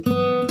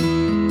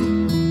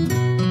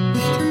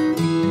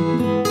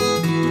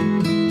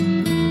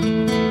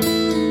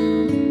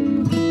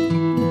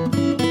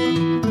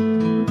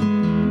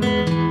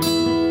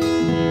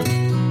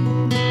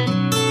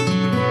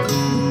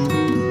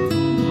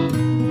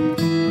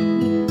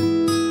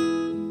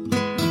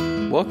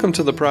Welcome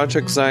to the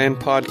Project Zion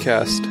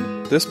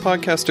podcast. This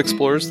podcast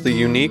explores the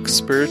unique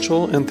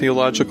spiritual and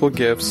theological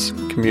gifts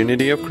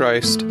Community of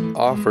Christ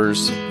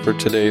offers for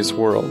today's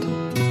world.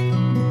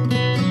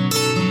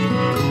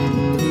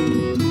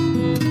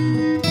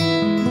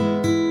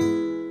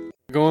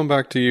 Going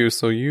back to you,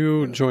 so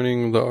you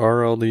joining the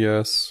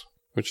RLDS,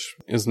 which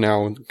is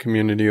now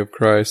Community of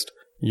Christ,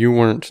 you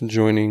weren't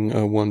joining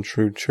a One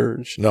True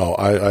Church. No,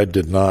 I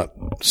did not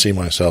see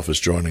myself as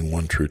joining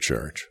One True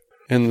Church.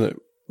 And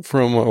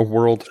from a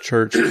World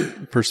Church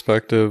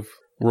perspective,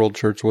 World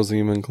Church wasn't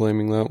even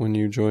claiming that when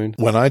you joined?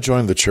 When I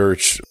joined the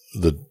church,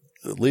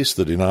 at least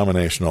the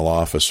denominational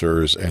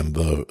officers and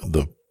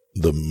the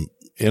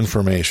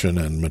information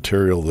and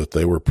material that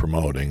they were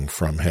promoting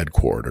from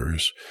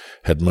headquarters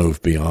had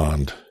moved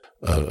beyond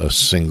a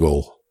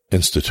single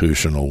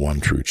institutional One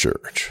True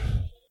Church.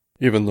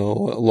 Even though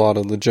a lot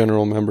of the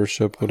general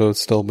membership would have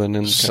still been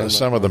in.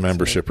 Some of the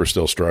membership are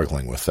still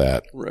struggling with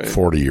that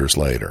 40 years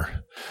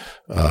later.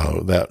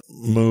 That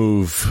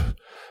move,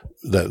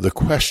 the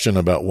question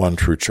about One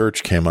True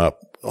Church came up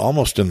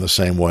almost in the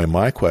same way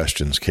my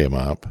questions came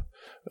up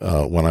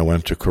when I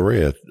went to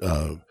Korea.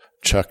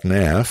 Chuck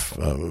Neff,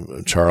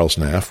 Charles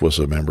Neff, was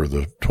a member of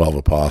the 12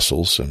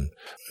 Apostles, and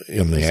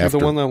in the Is he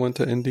the one that went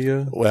to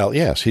India? Well,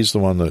 yes, he's the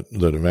one that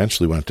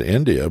eventually went to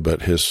India,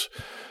 but his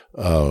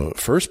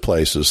first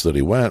places that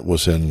he went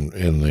was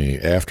in the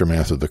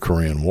aftermath of the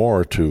Korean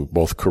War to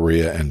both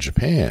Korea and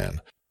Japan.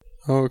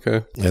 Oh,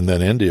 okay. And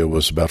then India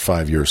was about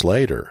 5 years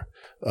later.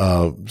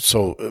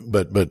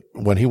 But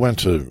when he went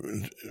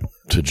to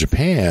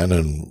Japan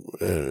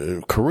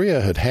and Korea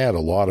had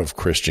a lot of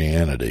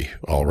Christianity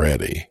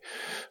already.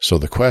 So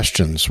the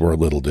questions were a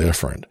little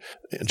different.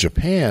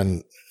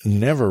 Japan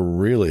never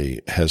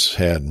really has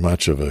had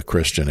much of a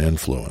Christian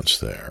influence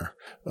there.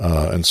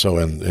 And so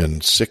in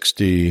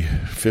he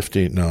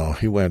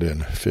went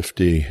in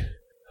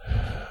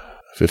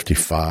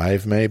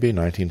 55 maybe,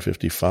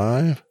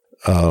 1955.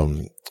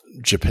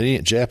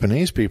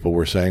 Japanese people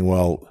were saying,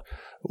 well,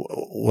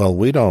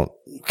 we don't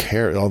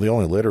care. The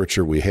only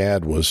literature we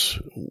had was,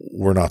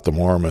 we're not the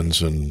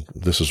Mormons and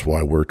this is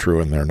why we're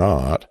true and they're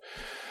not.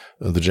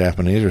 The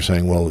Japanese are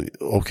saying, well,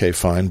 okay,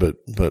 fine, but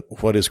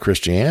what is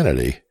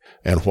Christianity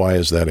and why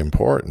is that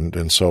important?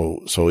 And so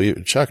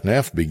Chuck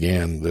Neff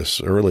began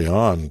this early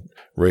on,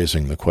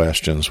 raising the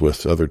questions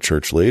with other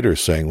church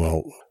leaders saying,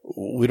 well,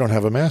 we don't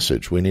have a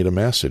message. We need a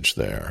message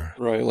there.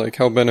 Right. Like,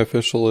 how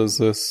beneficial is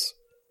this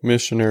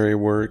missionary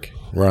work?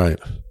 Right.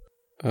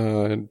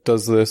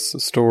 Does this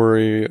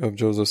story of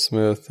Joseph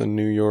Smith in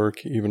New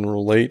York even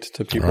relate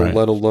to people, right,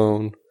 let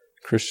alone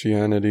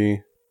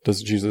Christianity?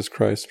 Does Jesus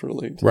Christ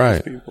relate to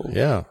right, these people?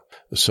 Yeah.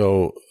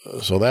 So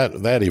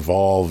that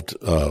evolved,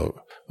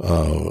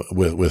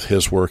 with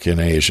his work in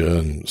Asia.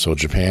 And so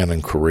Japan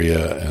and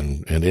Korea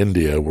and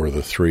India were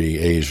the three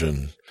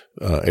Asian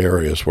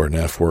areas where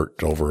Neff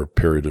worked over a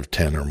period of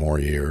 10 or more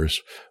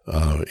years.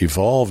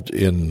 Evolved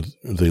in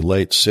the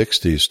late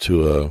 60s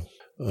to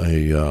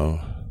a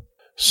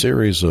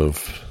series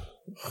of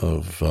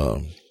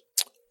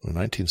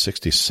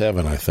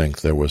 1967, I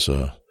think, there was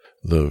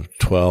the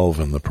 12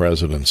 and the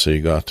presidency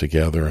got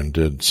together and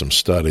did some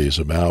studies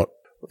about,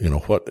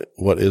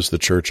 what is the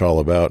church all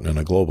about, and in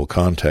a global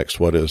context,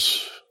 what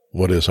is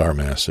our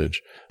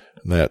message?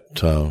 That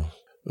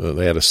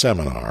they had a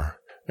seminar,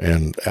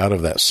 and out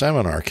of that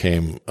seminar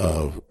came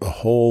a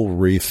whole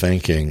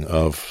rethinking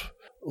of,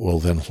 well,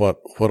 then what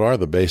are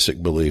the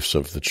basic beliefs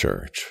of the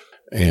church?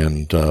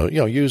 And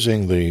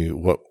using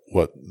what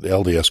the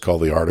LDS call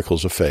the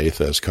Articles of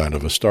Faith as kind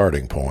of a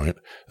starting point.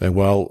 And,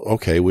 well,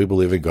 okay, we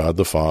believe in God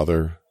the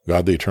Father,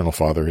 God the Eternal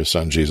Father, His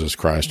Son Jesus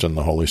Christ, and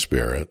the Holy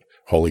Spirit,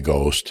 Holy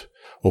Ghost.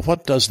 Well,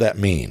 what does that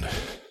mean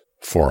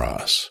for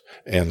us?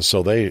 And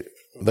so they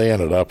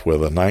ended up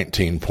with a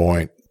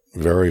 19-point,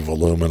 very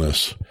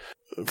voluminous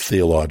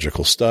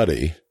theological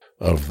study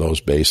of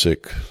those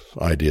basic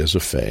ideas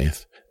of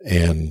faith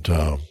and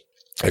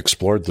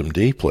explored them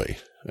deeply.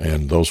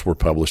 And those were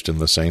published in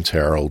the Saints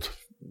Herald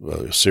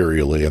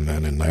serially, and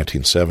then in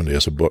 1970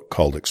 as a book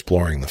called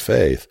Exploring the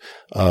Faith.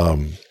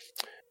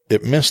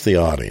 It missed the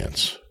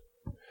audience.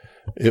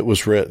 It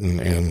was written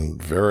in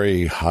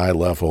very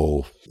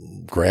high-level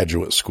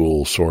graduate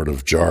school sort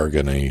of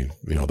jargony.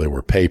 They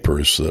were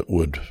papers that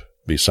would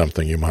be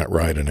something you might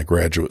write in a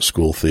graduate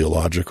school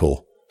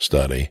theological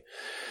study.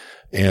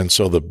 And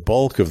so the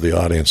bulk of the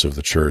audience of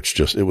the church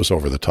it was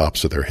over the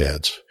tops of their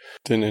heads.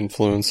 Didn't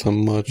influence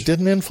them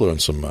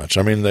much.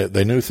 I mean,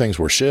 they knew things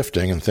were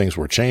shifting and things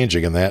were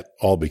changing, and that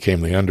all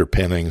became the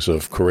underpinnings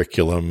of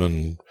curriculum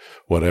and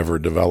whatever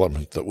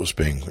development that was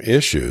being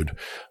issued.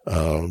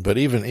 But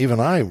even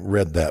I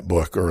read that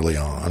book early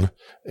on,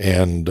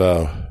 and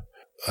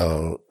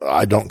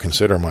I don't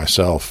consider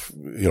myself,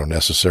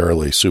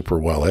 necessarily super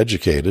well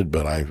educated,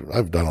 but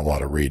I've done a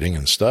lot of reading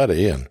and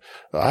study, and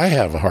I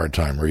have a hard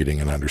time reading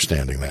and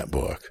understanding that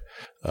book.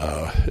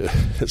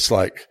 It's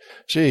like,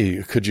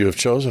 gee, could you have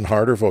chosen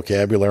harder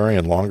vocabulary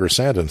and longer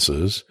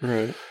sentences?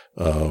 Right.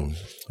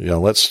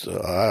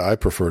 I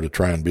prefer to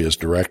try and be as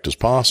direct as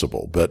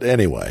possible. But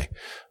anyway,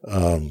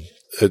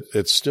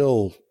 it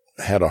still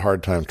had a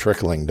hard time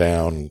trickling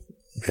down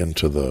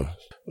into the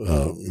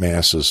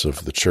masses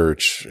of the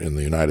church in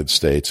the United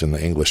States and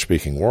the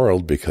English-speaking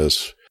world,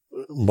 because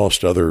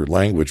most other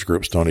language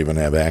groups don't even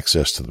have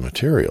access to the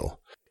material.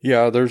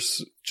 Yeah,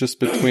 there's just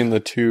between the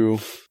two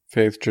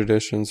faith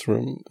traditions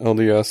from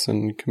LDS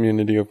and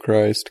Community of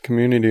Christ.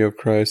 Community of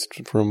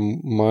Christ,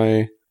 from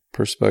my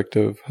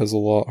perspective, has a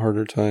lot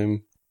harder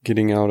time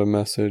getting out a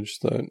message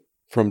that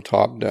from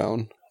top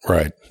down.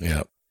 Right,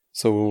 yeah.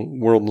 So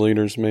world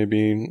leaders may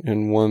be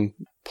in one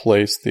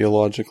place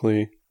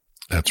theologically.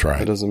 That's right.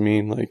 That doesn't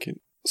mean like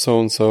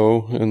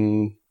so-and-so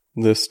in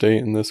this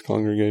state and this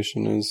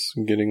congregation is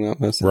getting that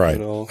message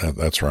at all.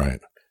 That's right.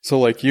 So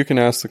like you can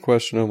ask the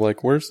question of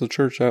like, where's the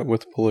church at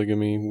with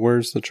polygamy?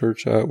 Where's the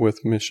church at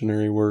with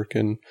missionary work?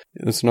 And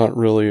it's not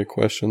really a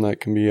question that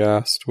can be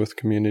asked with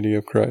Community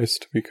of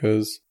Christ,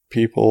 because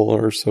people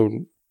are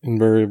so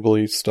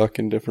invariably stuck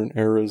in different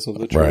eras of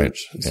the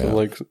church. Right. So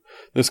like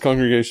this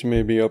congregation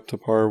may be up to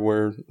par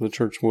where the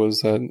church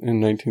was at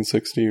in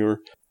 1960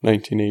 or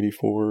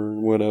 1984 or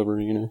whatever,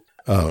 you know.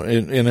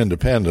 In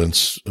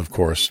Independence, of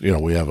course, you know,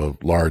 we have a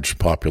large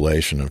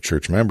population of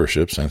church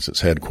membership since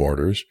its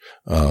headquarters.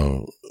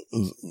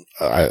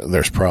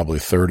 There's probably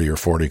 30 or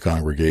 40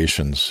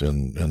 congregations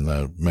in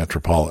the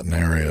metropolitan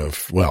area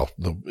of,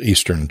 the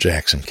eastern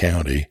Jackson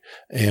County.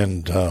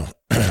 And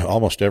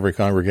almost every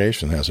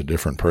congregation has a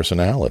different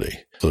personality.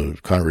 The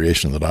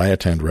congregation that I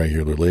attend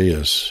regularly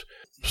is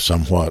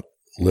somewhat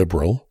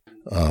liberal,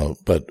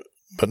 but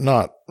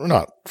not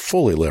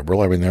fully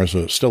liberal. I mean, there's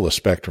still a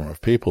spectrum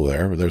of people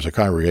there. There's a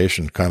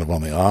congregation kind of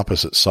on the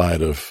opposite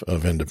side of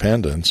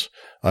Independence.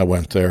 I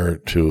went there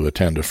to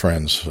attend a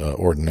friend's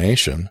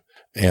ordination,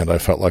 and I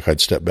felt like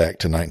I'd stepped back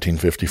to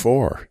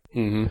 1954.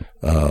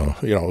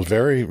 Mm-hmm. You know,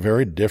 very,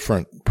 very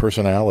different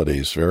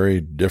personalities,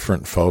 very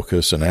different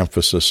focus and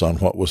emphasis on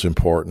what was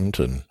important.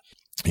 And,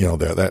 you know,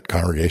 that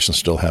congregation's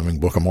still having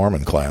Book of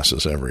Mormon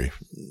classes every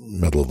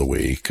middle of the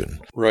week. And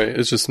right.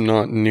 It's just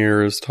not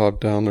near as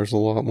top down. There's a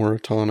lot more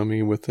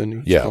autonomy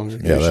within each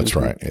congregation. Yeah, that's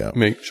right. Yeah.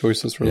 Make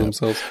choices for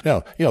themselves.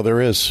 Now, you know, there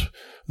is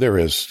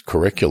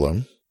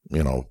curriculum,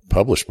 you know,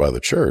 published by the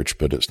church,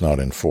 but it's not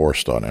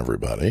enforced on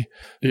everybody.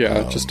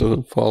 Yeah, just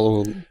to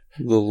follow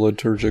the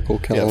liturgical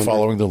calendar. Yeah,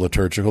 following the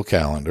liturgical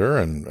calendar.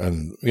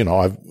 And you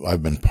know,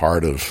 I've been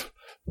part of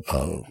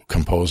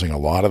composing a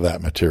lot of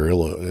that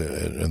material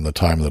in the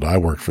time that I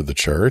worked for the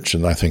church,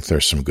 and I think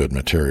there's some good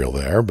material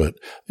there. But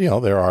you know,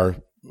 there are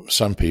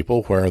some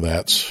people where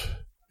that's,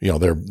 you know,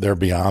 they're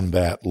beyond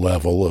that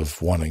level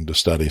of wanting to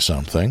study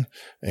something,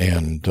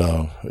 and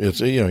it's,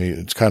 you know,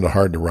 it's kind of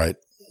hard to write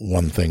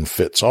one thing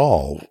fits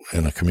all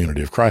in a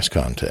Community of Christ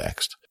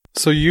context.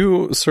 So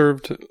you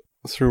served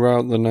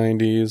throughout the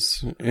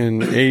 90s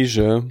in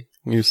Asia.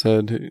 You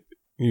said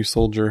you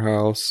sold your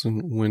house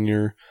when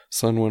your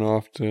son went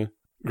off to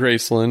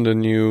Graceland,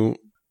 and you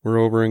were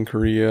over in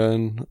Korea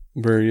and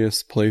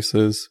various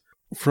places.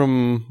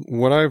 From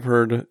what I've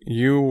heard,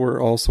 you were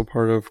also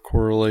part of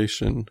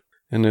Correlation,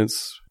 and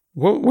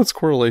what's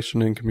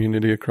Correlation in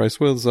Community of Christ?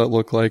 What does that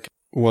look like?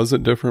 Was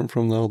it different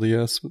from the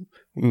LDS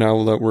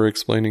now that we're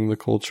explaining the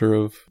culture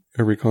of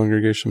every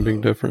congregation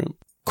being different?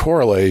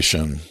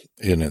 Correlation,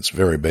 in its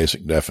very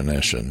basic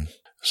definition,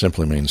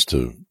 simply means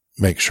to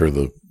make sure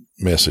the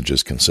message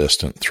is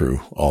consistent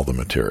through all the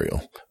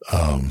material.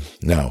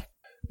 Now,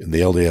 in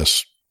the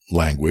LDS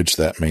language,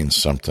 that means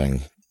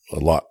something a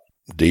lot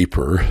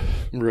deeper.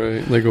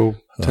 Right. They go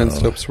 10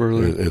 steps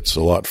further. It's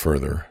a lot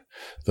further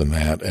than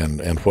that.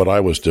 And what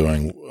I was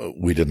doing,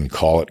 we didn't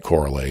call it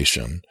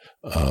Correlation,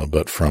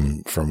 but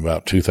from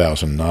about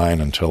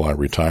 2009 until I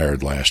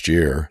retired last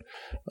year,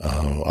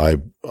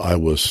 I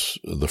was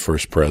the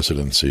First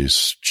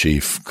Presidency's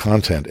chief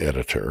content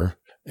editor,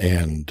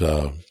 and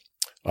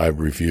I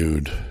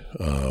reviewed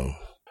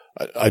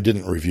I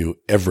didn't review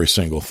every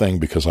single thing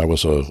because I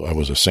was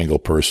a single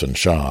person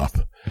shop,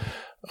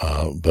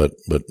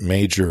 but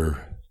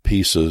major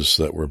pieces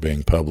that were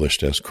being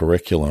published as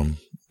curriculum,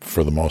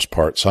 for the most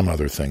part, some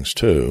other things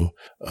too,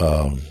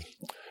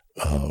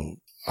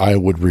 I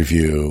would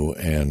review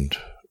and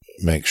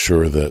make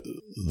sure that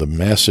the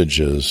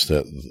messages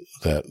that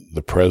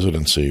the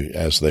presidency,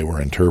 as they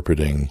were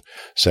interpreting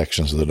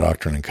sections of the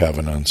Doctrine and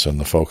Covenants and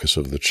the focus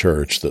of the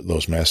church, that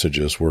those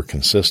messages were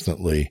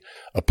consistently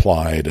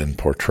applied and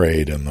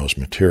portrayed in those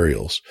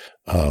materials.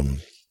 You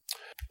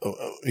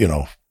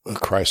know,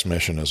 Christ's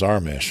mission is our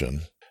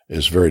mission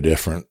is very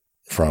different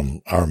from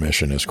our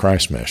mission is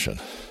Christ's mission.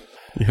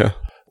 Yeah.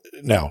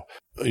 Now,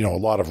 you know, a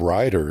lot of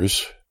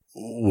writers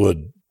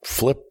would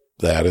flip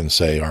that and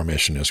say our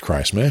mission is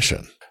Christ's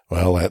mission.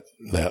 Well,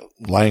 that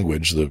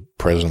language, the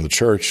president of the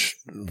church,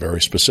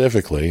 very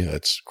specifically,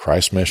 it's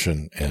Christ's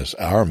mission is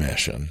our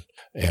mission,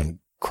 and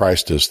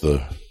Christ is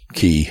the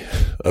key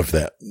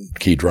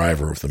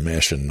driver of the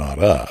mission, not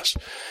us.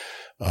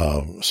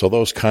 So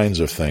those kinds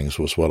of things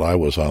was what I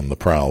was on the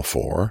prowl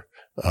for,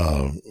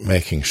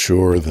 making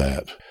sure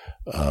that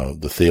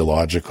the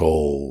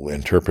theological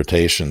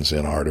interpretations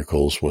in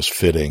articles was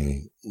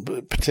fitting,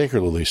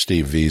 particularly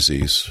Steve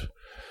Veazey's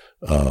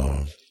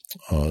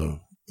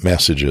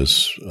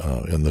messages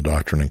in the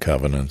Doctrine and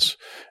Covenants,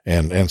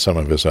 and some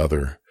of his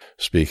other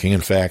speaking.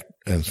 In fact,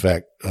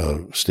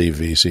 Steve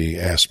Veazey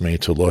asked me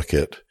to look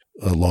at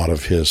a lot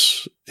of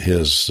his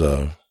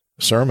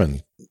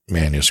sermon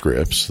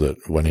manuscripts that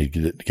when he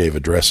gave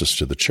addresses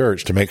to the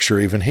church, to make sure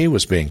even he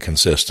was being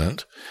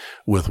consistent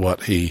with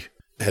what he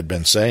had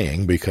been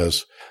saying,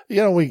 because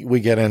we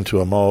get into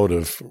a mode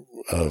of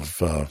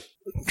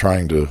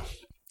trying to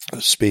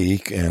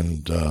speak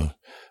and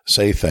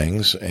say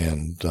things,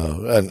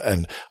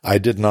 and I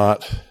did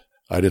not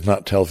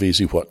tell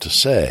Veazey what to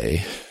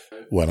say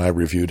when I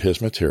reviewed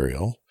his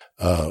material,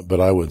 but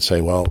I would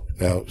say, well,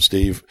 now,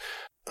 Steve,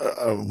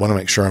 I want to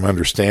make sure I'm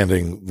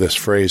understanding this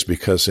phrase,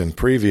 because in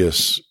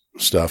previous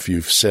stuff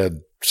you've said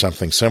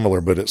something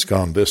similar, but it's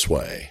gone this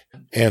way,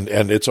 and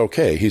it's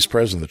okay. He's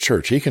president of the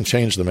church; he can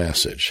change the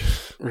message,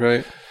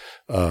 right?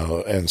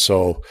 And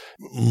so,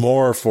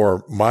 more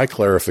for my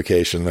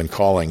clarification than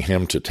calling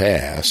him to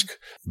task,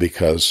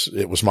 because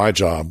it was my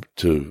job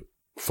to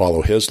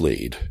follow his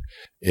lead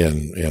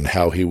in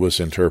how he was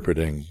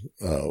interpreting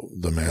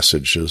the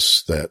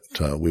messages that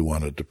we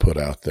wanted to put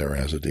out there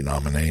as a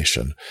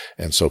denomination.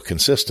 And so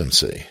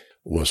consistency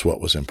was what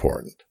was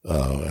important.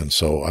 And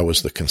so I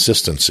was the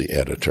consistency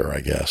editor,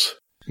 I guess.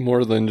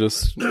 More than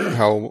just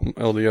how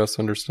LDS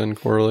understand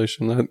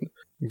correlation. That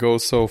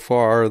goes so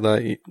far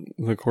that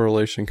the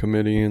correlation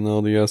committee in the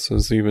LDS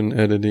is even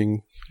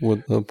editing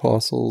what the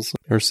apostles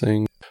are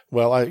saying.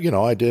 Well,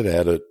 I did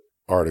edit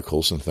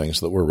articles and things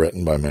that were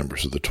written by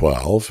members of the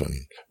 12 and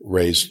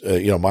raised,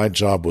 my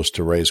job was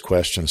to raise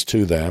questions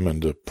to them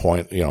and to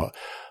point,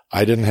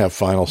 I didn't have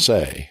final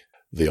say.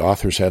 The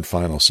authors had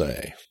final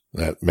say.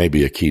 That may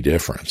be a key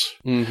difference.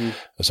 Mm-hmm.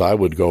 As I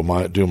would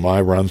do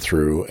my run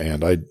through,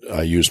 and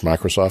I used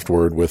Microsoft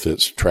Word with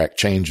its track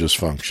changes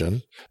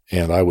function,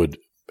 and I would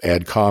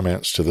add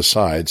comments to the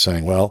side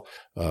saying, well,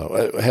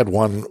 I had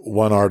one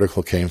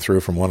article came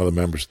through from one of the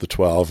members of the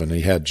 12, and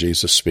he had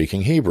Jesus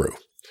speaking Hebrew.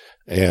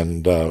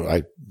 And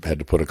I had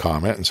to put a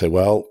comment and say,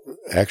 well,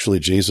 actually,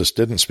 Jesus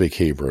didn't speak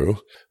Hebrew.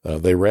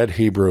 They read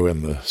Hebrew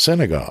in the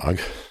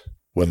synagogue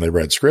when they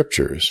read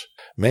scriptures,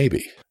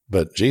 maybe.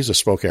 But Jesus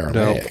spoke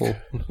Aramaic.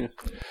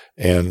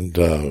 And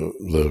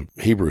the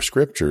Hebrew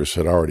scriptures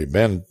had already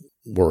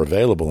were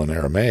available in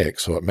Aramaic,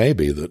 so it may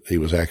be that he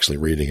was actually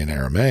reading in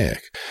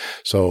Aramaic.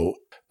 So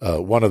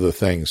one of the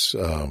things,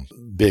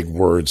 big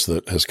words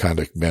that has kind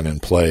of been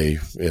in play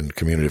in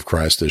Community of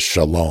Christ is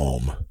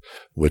shalom,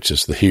 which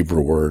is the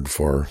Hebrew word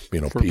for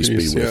peace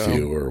be with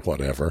you or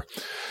whatever.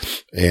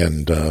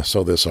 And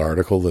so this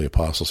article, the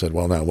apostle said,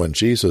 well, now when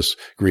Jesus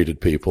greeted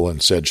people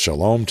and said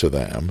shalom to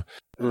them.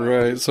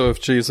 Right. So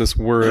if Jesus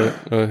were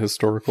a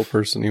historical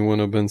person, he wouldn't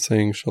have been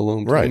saying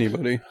shalom to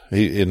anybody.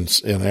 In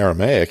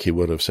Aramaic, he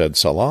would have said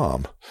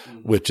salam,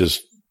 which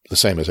is the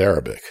same as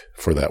Arabic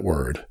for that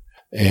word.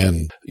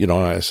 And,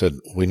 I said,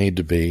 we need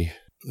to be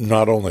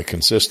not only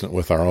consistent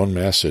with our own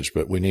message,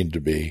 but we need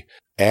to be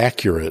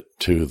accurate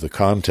to the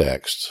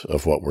context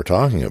of what we're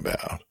talking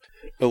about.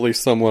 At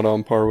least somewhat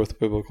on par with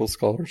biblical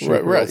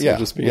scholarship. Right. Yeah.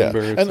 Just being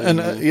embarrassing.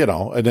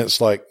 And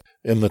it's like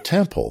in the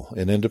temple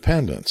in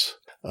Independence,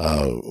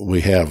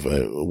 we have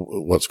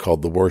what's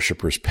called the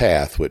worshipper's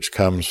path, which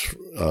comes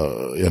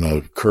in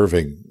a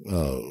curving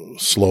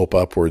slope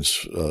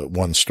upwards,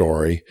 one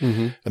story,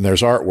 mm-hmm. and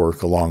there's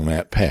artwork along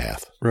that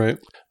path. Right.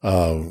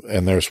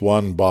 And there's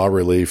one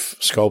bas-relief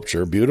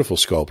sculpture, beautiful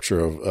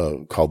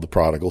sculpture called the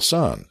Prodigal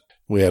Son.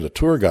 We had a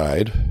tour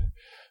guide,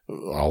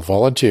 all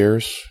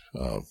volunteers,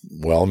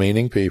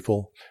 well-meaning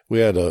people. We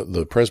had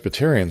the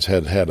Presbyterians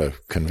had a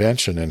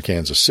convention in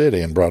Kansas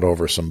City and brought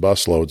over some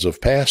busloads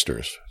of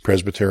pastors,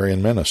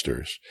 Presbyterian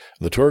ministers.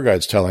 The tour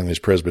guide's telling these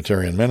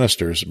Presbyterian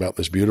ministers about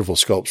this beautiful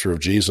sculpture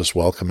of Jesus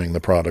welcoming the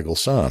prodigal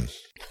son.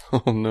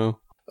 Oh, no.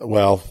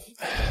 Well,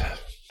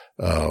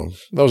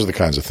 those are the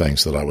kinds of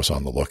things that I was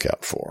on the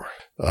lookout for.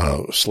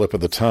 Slip of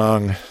the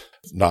tongue,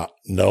 not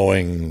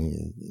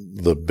knowing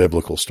the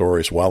biblical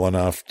stories well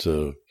enough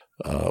to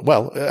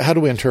how do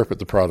we interpret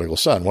the prodigal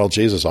son? Well,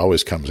 Jesus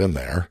always comes in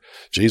there.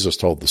 Jesus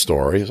told the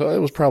story. So it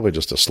was probably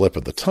just a slip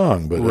of the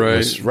tongue, but It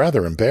was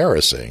rather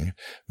embarrassing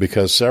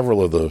because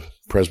several of the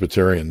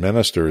Presbyterian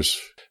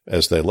ministers,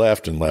 as they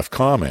left and left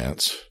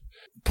comments,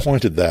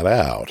 pointed that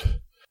out.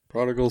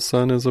 Prodigal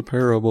son is a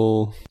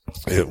parable.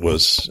 It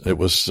was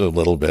a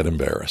little bit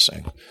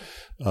embarrassing.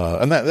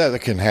 And that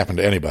can happen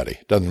to anybody.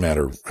 Doesn't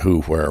matter who,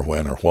 where,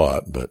 when, or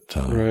what, but,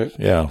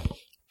 yeah.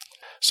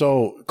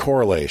 So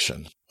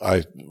correlation.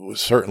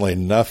 Certainly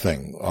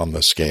nothing on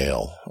the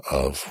scale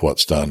of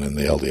what's done in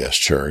the LDS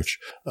Church.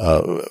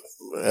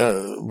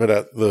 But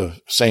at the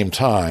same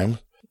time,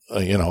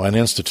 an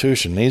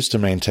institution needs to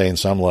maintain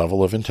some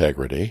level of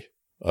integrity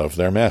of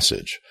their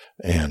message.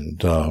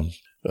 And,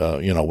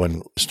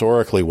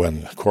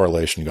 when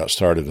correlation got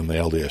started in the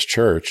LDS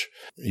Church,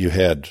 you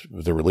had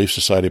the Relief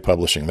Society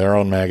publishing their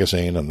own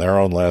magazine and their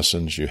own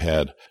lessons. You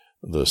had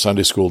the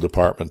Sunday school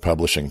department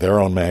publishing their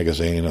own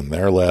magazine and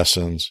their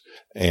lessons,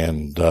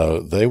 and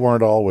they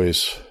weren't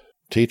always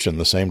teaching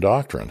the same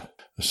doctrine.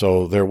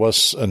 So there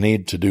was a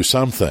need to do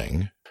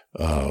something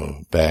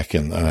back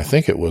in, and I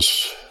think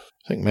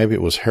maybe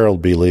it was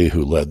Harold B. Lee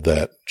who led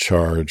that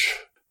charge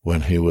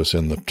when he was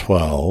in the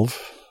 12,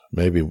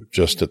 maybe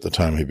just at the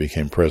time he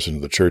became president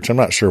of the church. I'm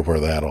not sure where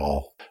that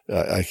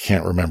I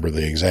can't remember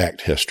the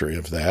exact history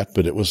of that,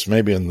 but it was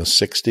maybe in the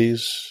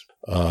 60s.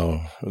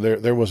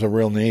 There was a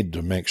real need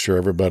to make sure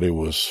everybody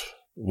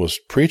was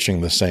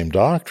preaching the same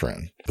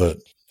doctrine, but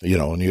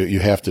and you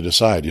have to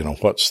decide,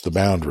 what's the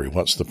boundary,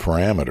 what's the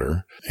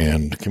parameter,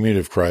 and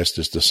Community of Christ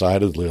is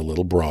decidedly a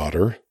little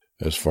broader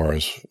as far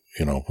as,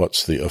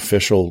 what's the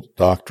official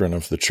doctrine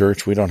of the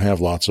church. We don't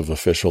have lots of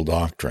official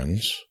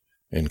doctrines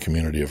in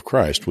Community of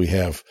Christ. We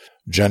have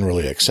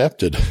generally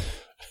accepted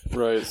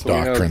right, so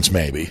doctrines,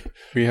 maybe.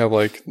 We have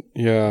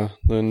the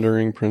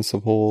enduring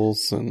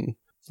principles and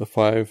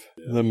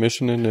the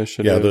mission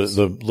initiatives.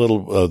 Yeah,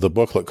 the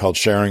booklet called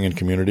Sharing in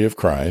Community of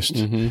Christ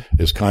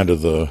is kind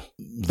of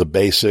the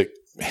basic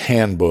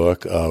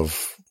handbook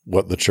of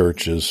what the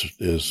church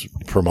is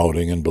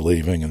promoting and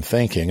believing and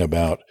thinking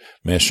about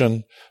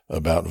mission,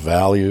 about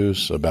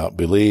values, about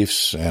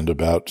beliefs, and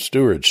about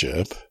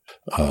stewardship.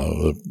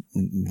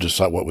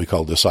 What we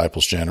call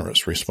disciples'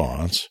 generous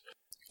response.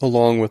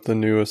 Along with the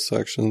newest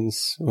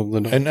sections of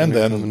the Doctrine and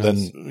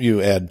Covenants. then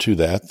you add to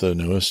that the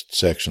newest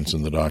sections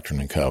in the Doctrine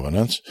and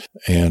Covenants,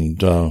 and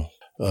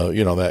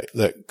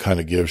that kind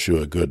of gives you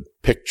a good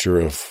picture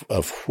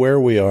of where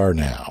we are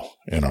now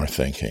in our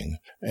thinking,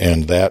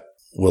 and that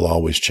will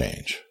always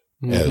change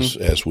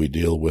as we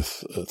deal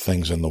with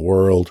things in the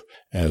world,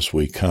 as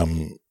we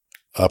come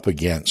up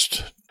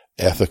against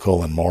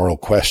ethical and moral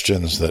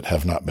questions that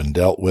have not been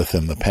dealt with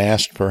in the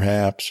past,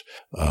 perhaps.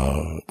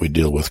 We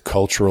deal with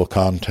cultural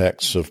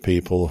contexts of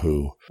people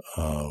who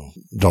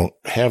don't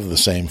have the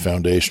same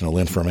foundational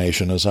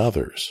information as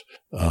others.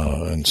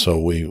 And so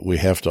we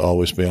have to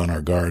always be on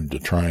our guard to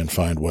try and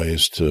find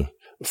ways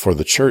for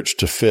the church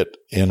to fit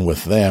in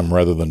with them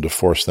rather than to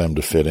force them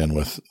to fit in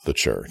with the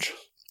church.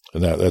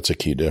 And that's a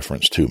key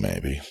difference too,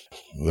 maybe.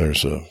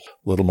 There's a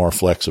little more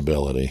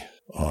flexibility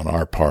on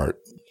our part,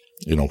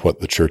 what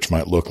the church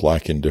might look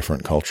like in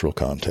different cultural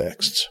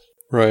contexts.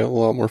 Right, a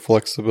lot more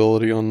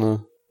flexibility on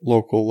the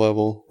local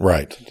level.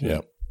 Right,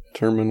 yeah.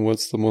 Determine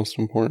what's the most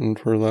important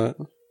for that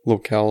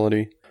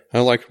locality. I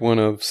liked one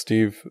of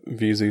Steve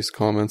Veazey's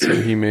comments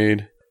that he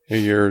made a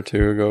year or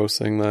two ago,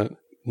 saying that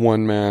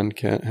one man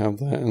can't have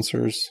the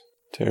answers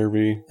to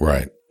every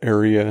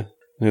area.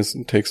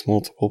 It takes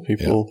multiple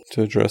people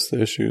to address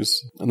the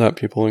issues that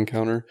people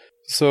encounter.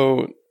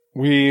 So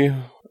we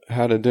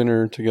had a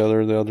dinner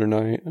together the other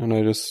night, and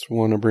I just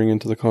want to bring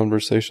into the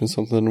conversation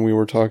something we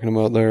were talking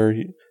about there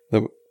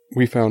that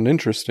we found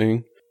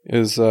interesting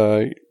is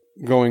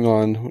going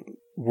on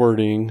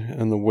wording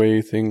and the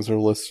way things are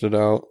listed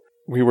out.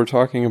 We were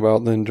talking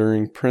about the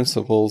enduring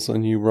principles,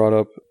 and you brought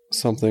up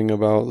something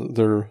about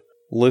they're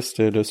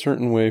listed a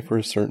certain way for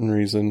a certain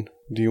reason.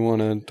 Do you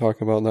want to talk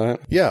about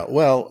that? Yeah,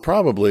 well,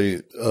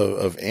 probably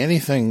of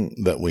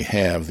anything that we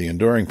have, the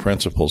enduring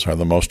principles are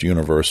the most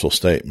universal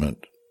statement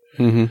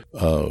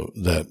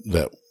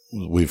that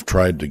we've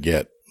tried to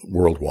get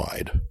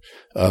worldwide.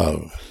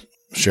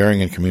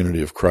 Sharing in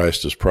Community of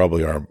Christ is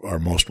probably our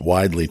most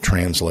widely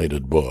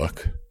translated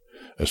book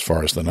as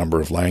far as the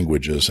number of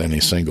languages any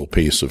single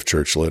piece of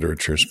church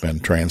literature has been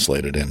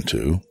translated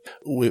into.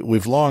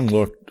 We've long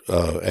looked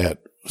at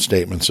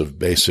statements of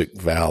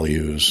basic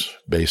values,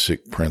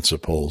 basic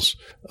principles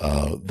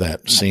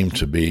that seem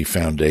to be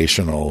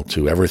foundational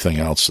to everything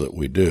else that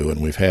we do.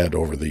 And we've had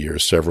over the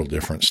years several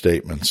different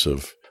statements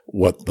of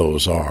what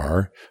those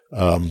are.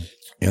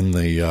 In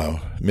the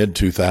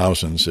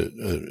mid-2000s,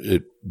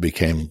 it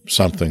became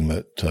something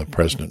that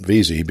President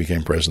Veazey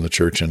became president of the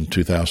church in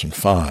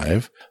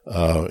 2005.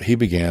 He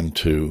began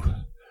to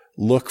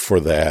look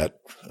for that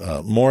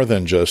more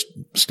than just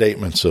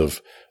statements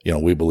of,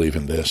 we believe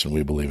in this and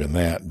we believe in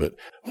that, but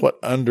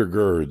what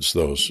undergirds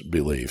those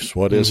beliefs?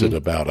 What is it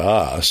about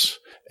us?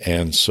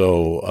 And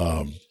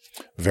so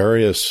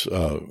various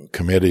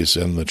committees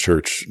in the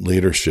church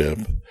leadership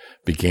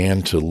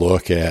began to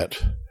look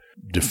at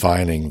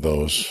defining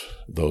those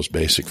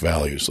basic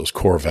values, those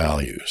core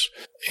values.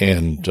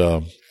 And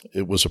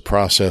it was a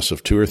process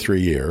of 2 or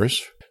 3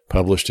 years,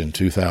 published in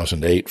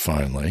 2008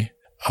 finally.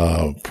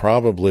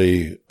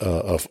 Probably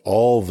of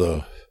all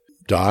the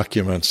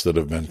documents that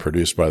have been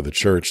produced by the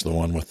church, the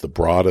one with the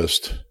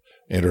broadest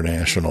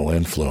international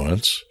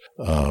influence.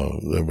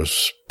 There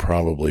was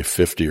probably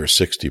 50 or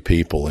 60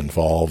 people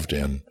involved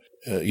in,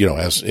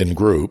 as in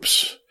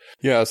groups.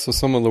 Yeah, so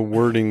some of the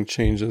wording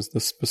changes, the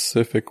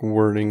specific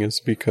wording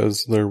is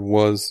because there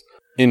was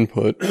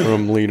input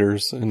from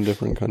leaders in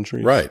different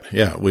countries. Right.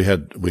 Yeah. We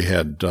had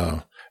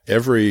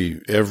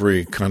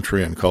every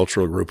country and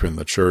cultural group in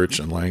the church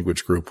and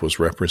language group was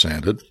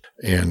represented,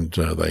 and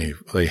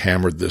they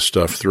hammered this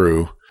stuff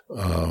through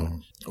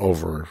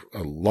over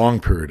a long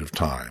period of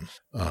time.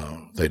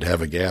 They'd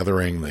have a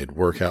gathering, they'd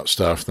work out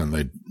stuff, then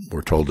they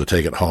were told to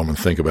take it home and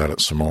think about it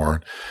some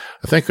more.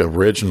 I think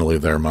originally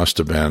there must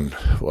have been,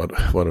 what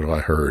have I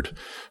heard,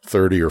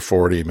 30 or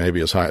 40, maybe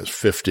as high as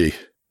 50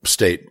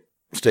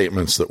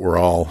 statements that were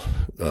all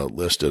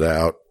listed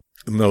out.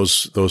 And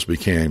those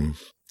became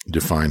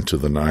defined to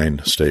the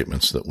 9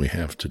 statements that we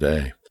have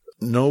today.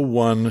 No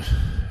one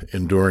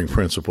enduring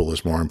principle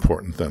is more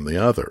important than the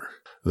other.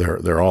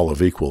 They're all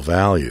of equal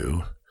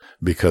value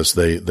because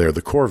they're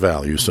the core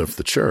values of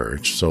the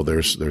church. So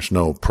there's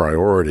no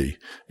priority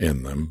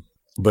in them.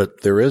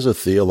 But there is a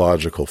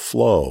theological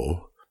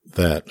flow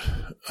that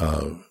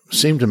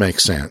seemed to make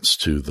sense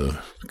to the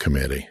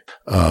committee.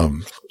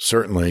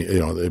 Certainly,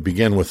 they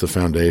begin with the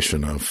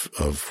foundation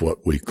of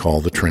what we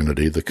call the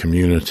Trinity, the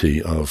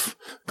community of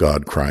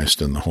God,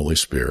 Christ, and the Holy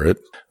Spirit.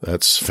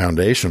 That's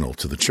foundational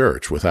to the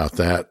church. Without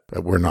that,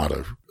 we're not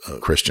a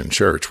Christian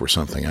church. We're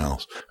something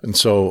else. And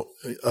so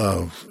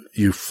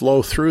you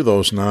flow through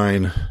those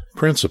 9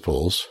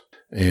 principles,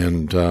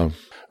 and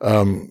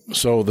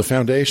so the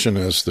foundation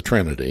is the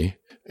Trinity,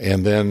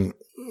 and then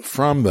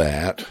from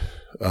that,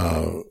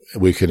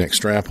 we can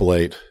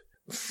extrapolate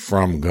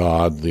from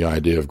God the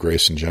idea of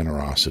grace and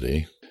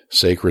generosity,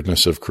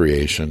 sacredness of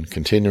creation,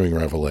 continuing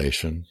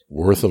revelation,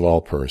 worth of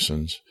all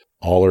persons,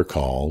 all are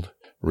called,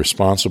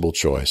 responsible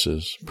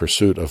choices,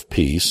 pursuit of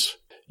peace,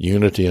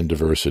 unity and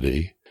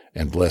diversity,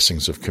 and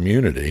blessings of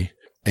community.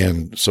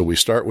 And so we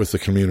start with the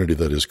community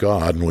that is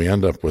God, and we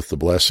end up with the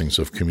blessings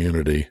of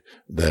community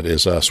that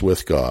is us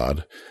with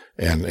God,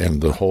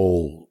 and the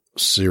whole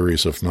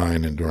series of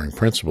 9 enduring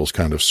principles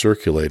kind of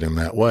circulate in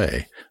that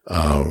way.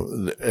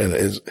 And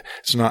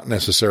it's not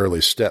necessarily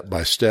step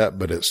by step,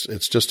 but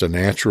it's just a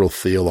natural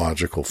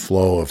theological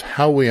flow of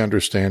how we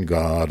understand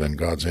God and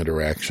God's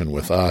interaction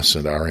with us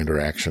and our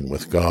interaction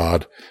with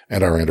God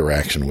and our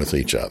interaction with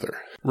each other.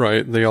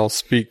 Right. They all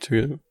speak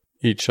to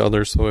each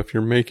other. So if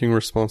you're making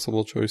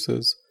responsible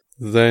choices,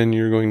 then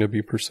you're going to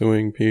be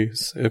pursuing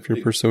peace. If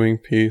you're pursuing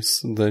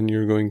peace, then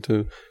you're going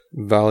to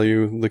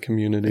value the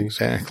community.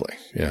 Exactly.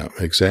 Yeah,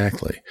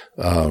 exactly.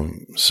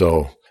 And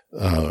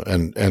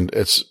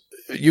it's,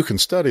 you can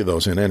study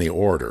those in any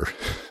order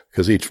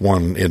because each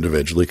one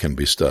individually can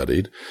be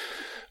studied.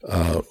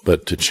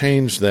 But to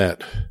change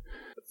that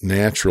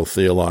natural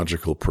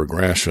theological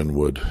progression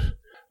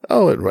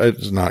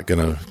it's not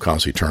going to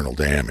cause eternal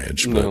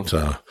damage, no.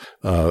 But,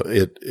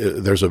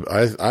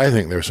 I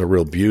think there's a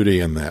real beauty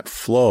in that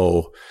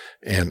flow.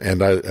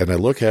 And I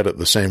look at it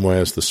the same way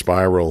as the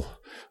spiral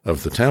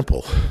of the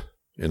temple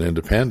in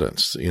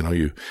Independence.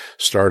 You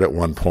start at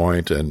one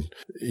point and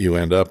you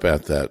end up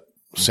at that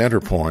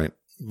center point,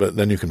 but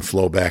then you can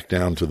flow back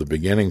down to the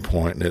beginning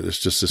point, and it's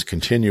just this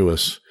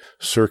continuous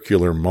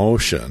circular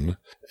motion.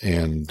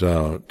 And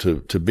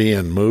to be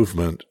in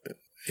movement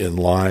in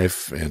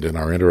life and in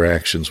our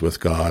interactions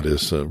with God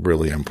is a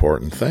really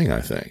important thing,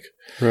 I think.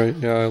 Right.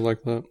 Yeah, I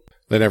like that.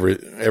 Then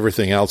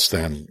everything else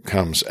then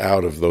comes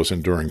out of those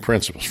enduring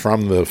principles.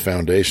 From the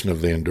foundation of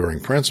the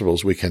enduring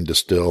principles, we can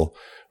distill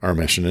our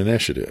mission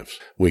initiatives.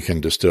 We can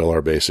distill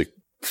our basic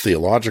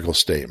theological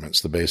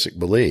statements, the basic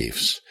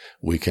beliefs.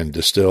 We can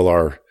distill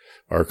our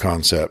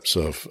concepts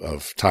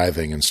of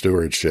tithing and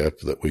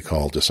stewardship that we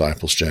call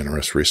disciples'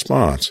 generous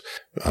response,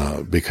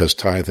 because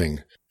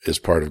tithing is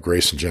part of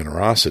grace and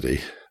generosity,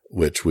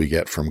 which we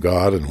get from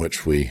God and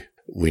which we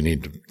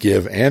need to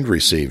give and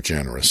receive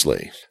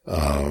generously.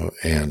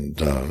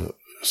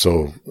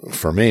 So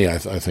for me, I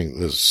think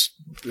this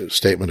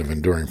statement of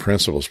enduring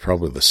principles is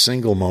probably the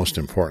single most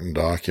important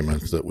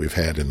document that we've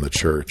had in the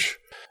church,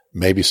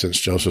 maybe since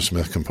Joseph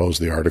Smith composed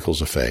the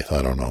Articles of Faith.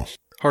 I don't know.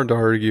 Hard to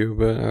argue,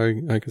 but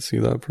I can see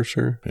that for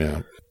sure.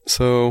 Yeah.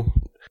 So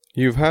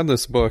you've had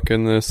this book,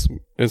 and this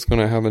is going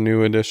to have a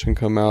new edition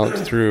come out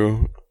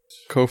through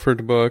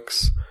Cofford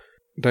Books,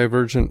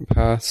 Divergent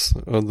Paths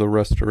of the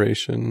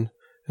Restoration.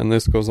 And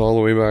this goes all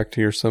the way back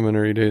to your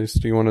seminary days.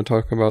 Do you want to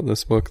talk about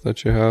this book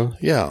that you have?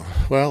 Yeah.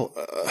 Well,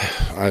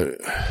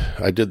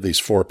 I did these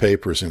 4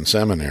 papers in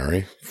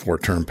seminary,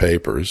 4-term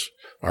papers,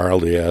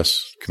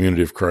 RLDS,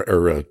 Community of Christ,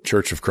 or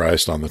Church of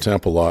Christ on the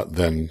Temple lot.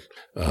 Then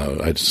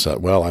I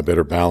decided, well, I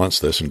better balance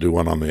this and do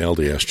one on the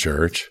LDS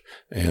Church.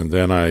 And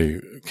then I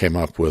came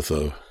up with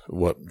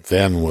what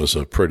then was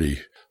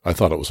I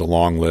thought it was a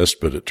long list,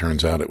 but it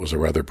turns out it was a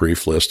rather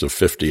brief list of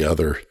 50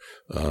 other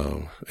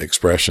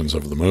expressions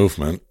of the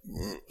movement,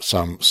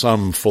 some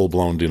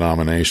full-blown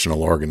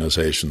denominational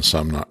organizations,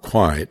 some not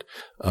quite.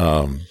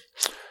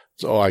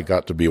 So I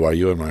got to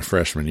BYU in my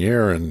freshman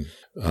year and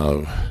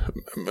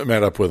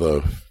met up with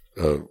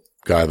a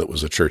guy that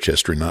was a church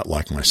history nut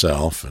like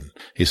myself, and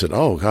he said,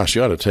 "Oh gosh,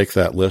 you ought to take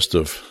that list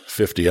of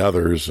 50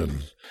 others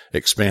and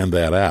expand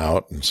that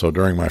out." And so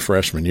during my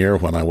freshman year,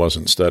 when I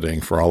wasn't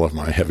studying for all of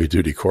my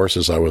heavy-duty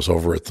courses, I was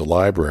over at the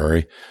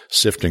library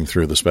sifting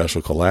through the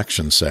special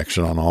collections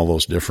section on all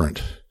those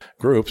different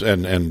groups.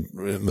 And in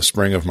the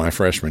spring of my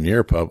freshman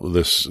year,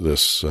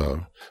 this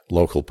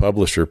local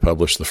publisher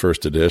published the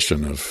first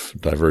edition of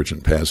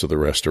Divergent Paths of the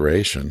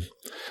Restoration.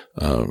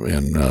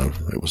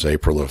 It was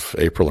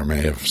April or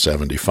May of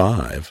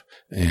 75.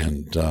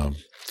 And,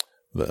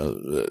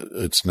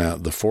 it's now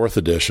the 4th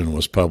edition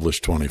was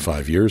published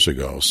 25 years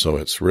ago, so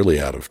it's really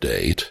out of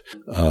date.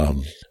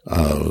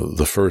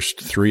 The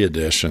first 3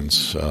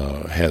 editions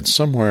had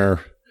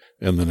somewhere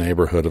in the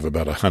neighborhood of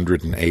about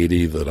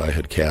 180 that I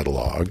had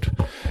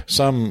cataloged.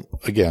 Some,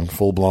 again,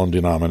 full-blown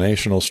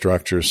denominational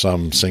structure,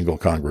 some single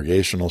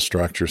congregational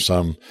structure,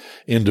 some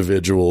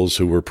individuals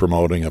who were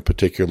promoting a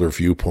particular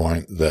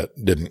viewpoint that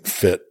didn't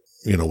fit,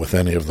 with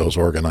any of those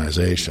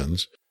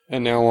organizations.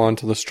 And now on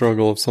to the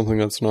struggle of something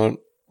that's not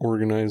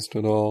organized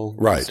at all.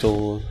 Right.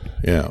 Still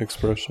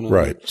expression.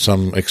 Right.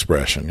 Some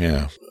expression,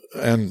 yeah.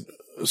 And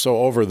so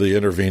over the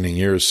intervening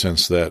years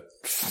since that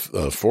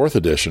fourth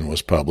edition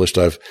was published,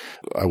 I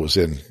was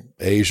in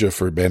Asia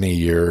for many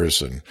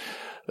years and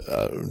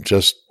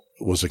just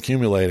was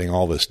accumulating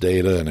all this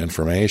data and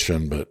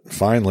information, but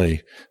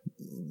finally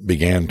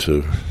began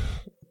to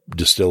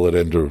distill it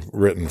into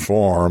written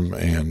form.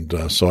 And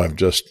so I've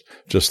just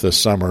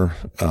this summer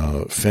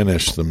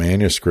finished the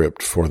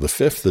manuscript for the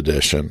fifth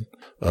edition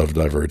of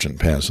Divergent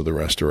Paths of the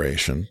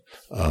Restoration,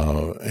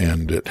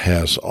 and it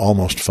has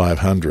almost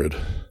 500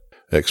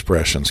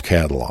 expressions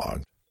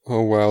cataloged.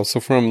 Oh, wow. So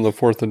from the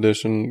fourth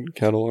edition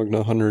cataloged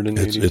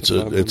 180.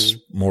 It's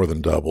more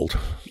than doubled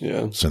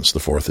since the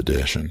fourth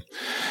edition.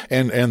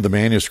 And the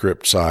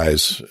manuscript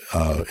size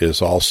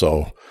is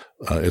also,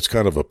 it's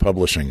kind of a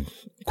publishing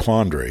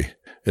quandary.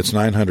 It's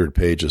 900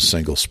 pages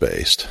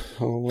single-spaced.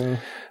 Oh, wow.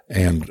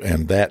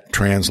 And that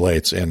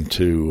translates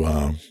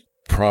into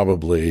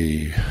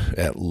probably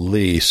at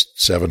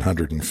least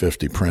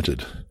 750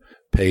 printed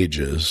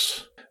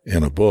pages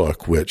in a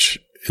book, which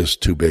is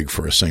too big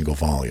for a single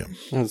volume.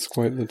 That's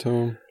quite the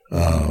tome.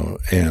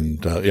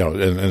 And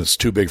it's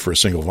too big for a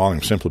single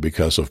volume simply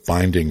because of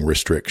binding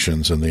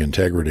restrictions and the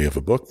integrity of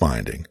a book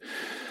binding.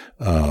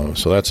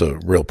 So that's a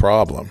real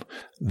problem.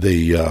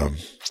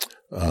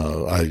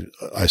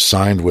 I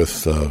signed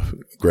with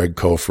Greg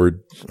Coford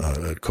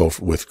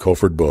with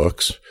Coford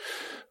Books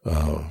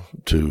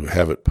to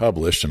have it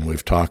published, and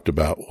we've talked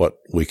about what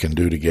we can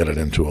do to get it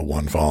into a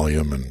one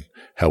volume and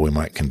how we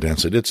might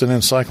condense it. It's an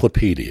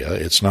encyclopedia.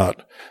 It's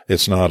not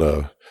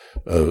a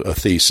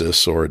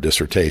thesis or a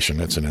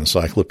dissertation. It's an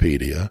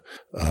encyclopedia.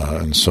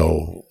 And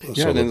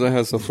it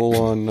has a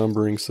full-on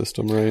numbering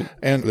system, right?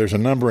 And there's a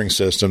numbering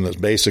system that's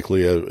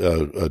basically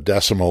a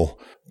decimal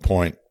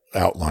point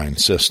outline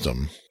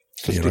system.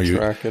 Just to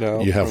track it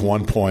out. You have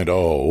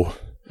 1.0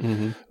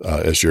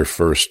 as your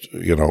first,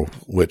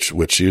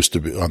 which used to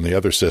be on the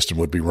other system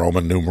would be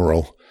Roman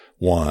numeral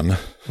 1.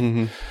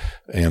 Mm-hmm.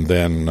 And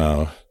then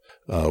 1.1,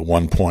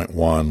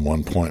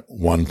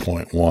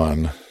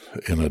 1.1.1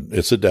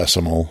 it's a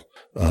decimal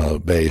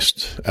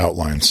based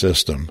outline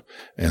system.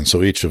 And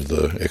so each of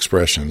the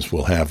expressions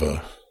will have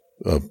a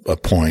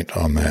point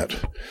on that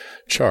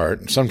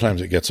chart. Sometimes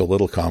it gets a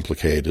little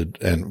complicated,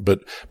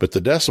 but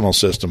the decimal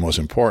system was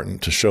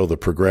important to show the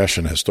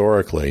progression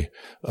historically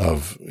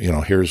of,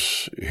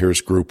 here's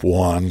group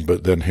 1,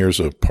 but then here's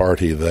a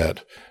party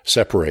that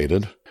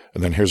separated,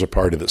 and then here's a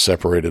party that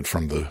separated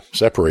from the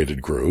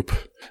separated group.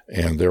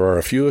 And there are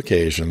a few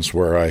occasions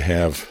where I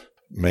have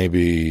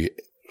maybe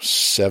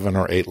 7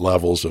 or 8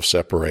 levels of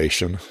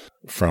separation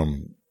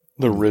from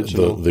the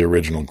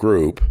original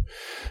group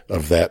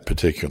of that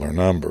particular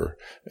number.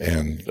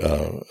 And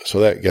so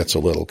that gets a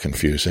little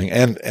confusing.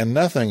 And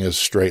nothing is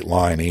straight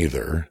line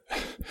either,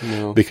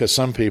 because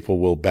some people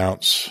will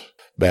bounce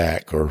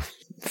back or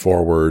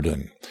forward.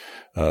 And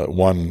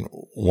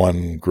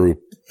one group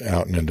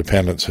out in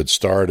Independence had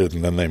started,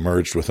 and then they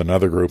merged with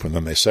another group, and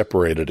then they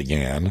separated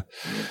again.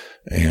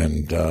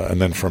 And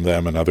then from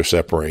them another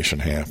separation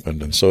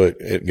happened. And so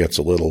it gets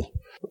a little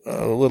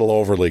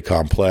overly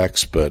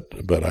complex, but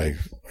I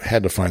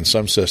had to find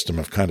some system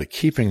of kind of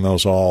keeping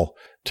those all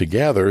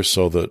together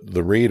so that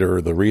the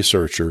reader, the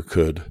researcher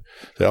could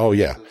say, oh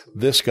yeah,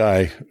 this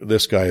guy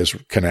is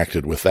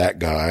connected with that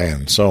guy,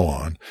 and so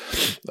on.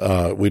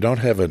 We don't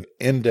have an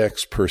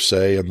index per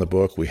se in the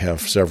book. We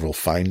have several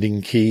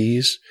finding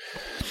keys,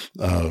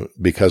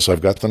 because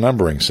I've got the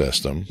numbering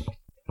system.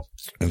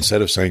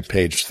 Instead of saying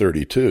page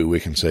 32, we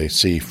can say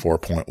C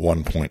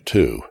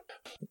 4.1.2,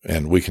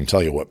 and we can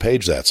tell you what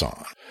page that's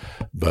on.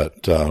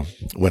 But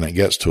when it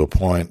gets to a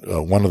point,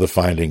 one of the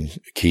finding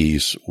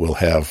keys will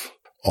have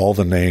all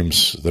the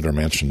names that are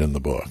mentioned in the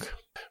book.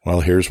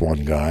 Well, here's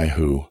one guy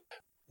who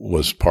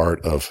was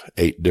part of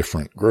 8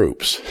 different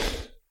groups,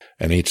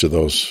 and each of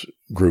those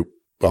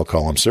I'll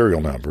call them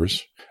serial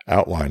numbers,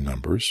 outline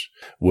numbers,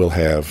 will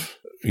have,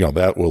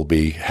 that will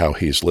be how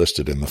he's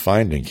listed in the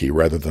finding key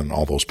rather than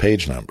all those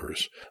page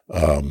numbers.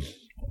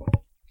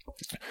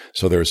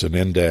 So there's an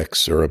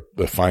index or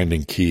a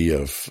finding key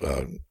of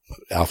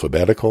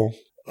alphabetical,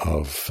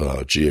 of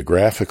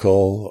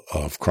geographical,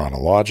 of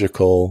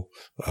chronological,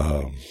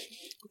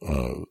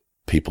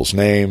 people's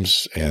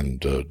names, and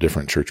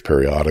different church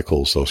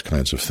periodicals. Those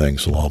kinds of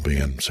things will all be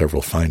in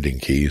several finding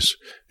keys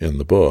in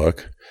the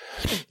book.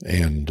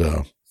 And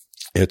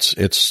it's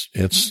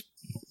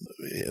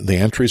the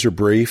entries are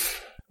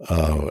brief,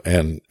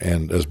 and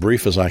as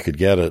brief as I could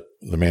get it.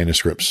 The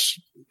manuscript's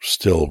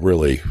still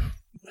really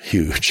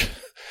huge.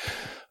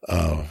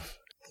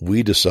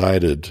 We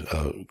decided,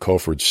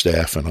 Coford's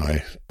staff and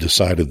I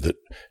decided that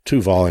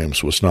 2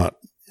 volumes was not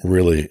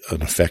really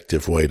an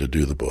effective way to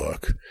do the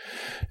book.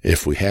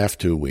 If we have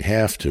to, we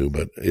have to,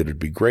 but it would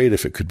be great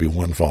if it could be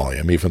one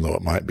volume, even though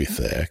it might be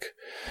thick.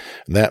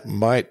 And that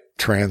might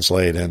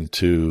translate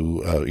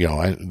into,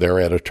 their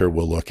editor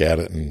will look at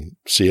it and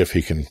see if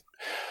he can.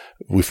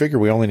 We figure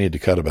we only need to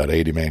cut about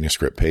 80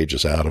 manuscript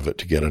pages out of it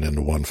to get it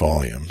into one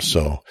volume.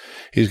 So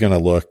he's going to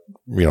look,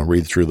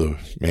 read through the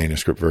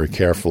manuscript very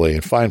carefully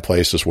and find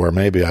places where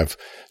maybe I've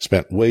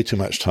spent way too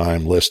much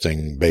time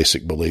listing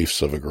basic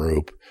beliefs of a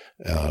group,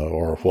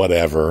 or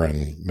whatever,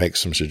 and make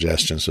some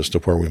suggestions as to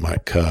where we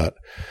might cut.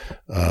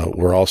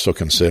 We're also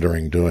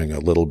considering doing a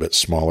little bit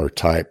smaller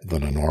type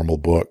than a normal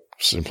book,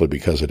 simply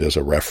because it is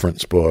a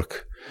reference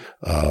book.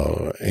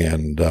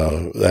 And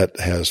that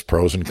has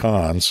pros and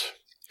cons.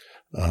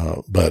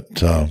 But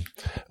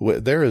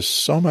there is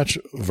so much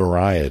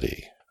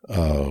variety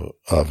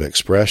of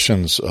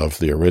expressions of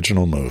the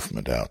original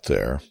movement out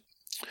there.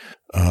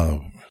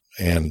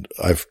 And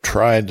I've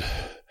tried,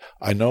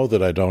 I know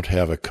that I don't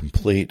have a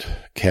complete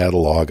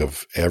catalog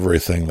of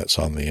everything that's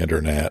on the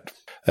internet.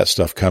 That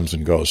stuff comes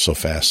and goes so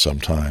fast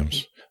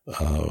sometimes.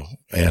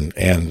 And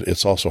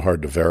it's also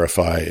hard to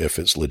verify if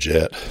it's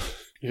legit.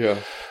 Yeah.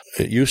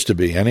 It used to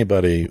be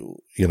anybody,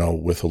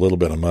 with a little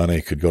bit of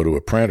money could go to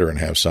a printer and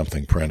have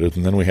something printed.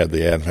 And then we had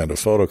the advent of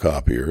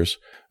photocopiers,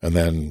 and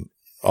then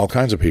all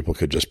kinds of people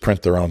could just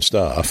print their own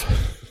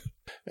stuff.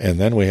 And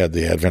then we had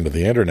the advent of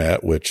the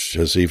internet, which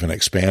has even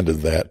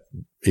expanded that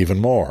even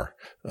more,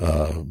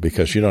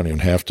 because you don't even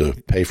have to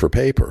pay for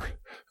paper.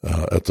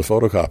 At the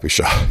photocopy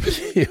shop,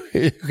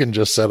 you can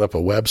just set up a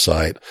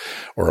website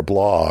or a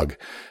blog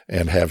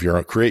and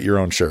create your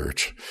own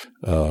church.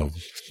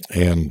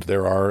 And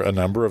there are a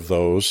number of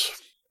those,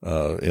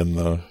 in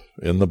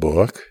the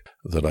book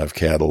that I've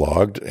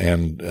cataloged.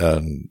 And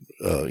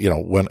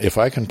if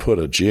I can put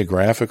a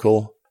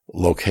geographical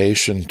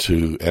location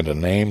and a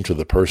name to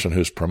the person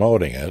who's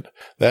promoting it,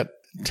 that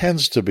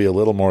tends to be a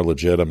little more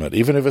legitimate,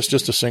 even if it's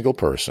just a single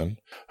person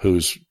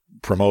who's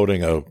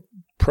promoting a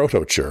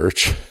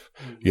proto-church.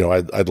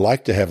 I'd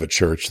like to have a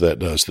church that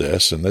does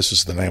this, and this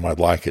is the name I'd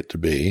like it to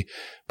be,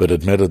 but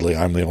admittedly,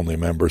 I'm the only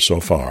member so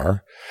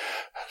far.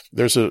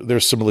 There's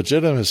some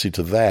legitimacy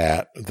to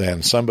that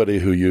than somebody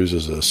who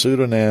uses a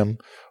pseudonym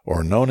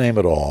or no name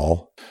at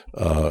all,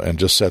 and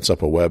just sets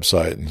up a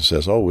website and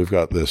says, "Oh, we've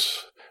got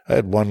this." I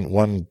had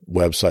one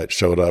website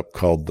showed up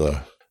called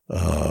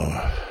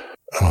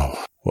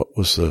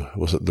was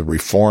it the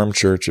Reformed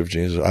Church of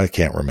Jesus? I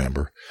can't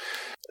remember.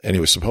 And he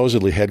was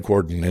supposedly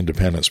headquartered in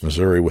Independence,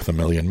 Missouri, with 1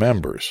 million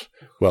members.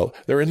 Well,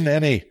 there isn't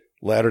any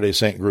Latter-day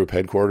Saint group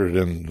headquartered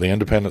in the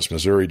Independence,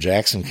 Missouri,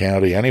 Jackson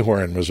County,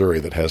 anywhere in Missouri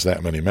that has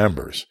that many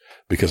members,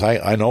 because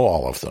I know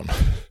all of them.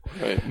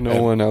 Right.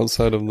 No one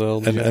outside of the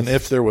LDS. And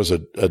if there was a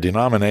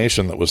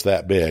denomination that was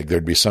that big,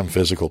 there'd be some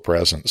physical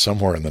presence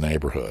somewhere in the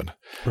neighborhood.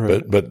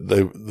 Right. But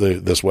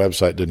this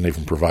website didn't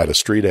even provide a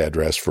street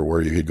address for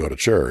where you could go to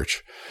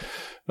church.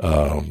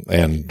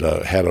 And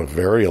had a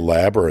very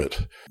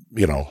elaborate,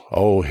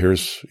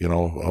 here's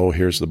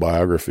the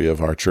biography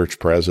of our church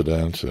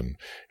president, and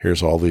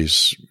here's all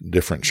these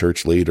different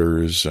church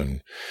leaders,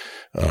 and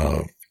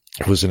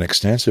it was an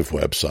extensive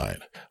website.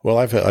 Well,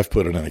 I've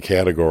put it in a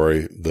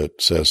category that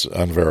says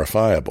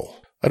unverifiable.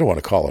 I don't want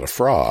to call it a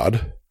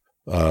fraud,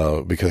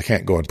 because I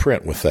can't go and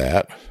print with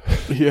that.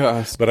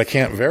 Yeah. But I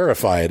can't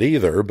verify it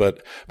either,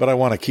 but I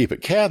want to keep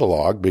it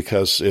cataloged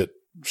because it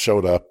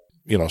showed up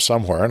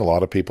somewhere, and a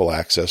lot of people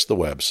access the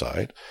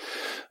website.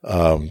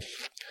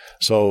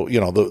 So,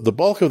 the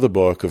bulk of the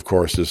book, of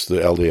course, is the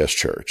LDS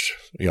Church.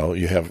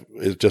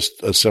 It's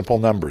just a simple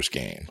numbers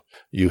game.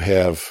 You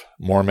have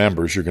more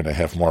members, you're going to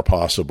have more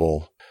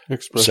possible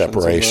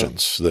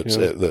separations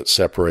that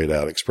separate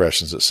out,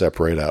 expressions that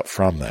separate out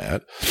from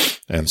that.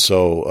 And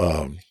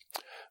so,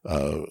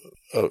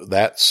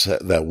 that's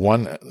that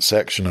one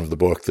section of the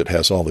book that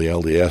has all the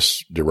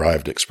LDS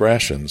derived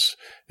expressions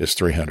is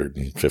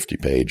 350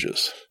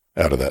 pages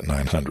out of that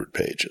 900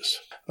 pages.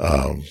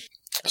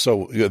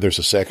 So there's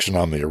a section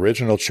on the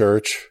original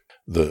church,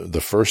 the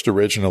first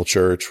original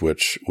church,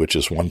 which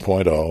is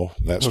 1.0.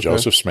 That's okay.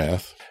 Joseph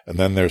Smith. And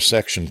then there's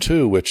section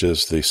 2, which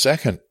is the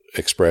second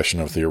expression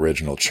of the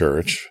original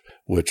church,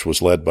 which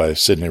was led by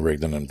Sidney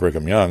Rigdon and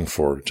Brigham Young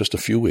for just a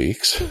few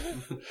weeks.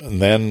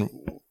 And then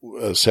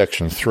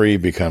section 3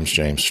 becomes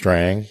James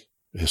Strang.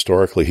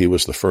 Historically, he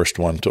was the first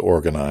one to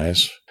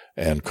organize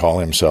and call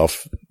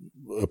himself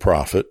a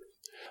prophet.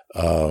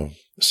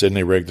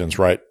 Sidney Rigdon's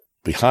right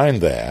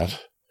behind that.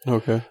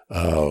 Okay.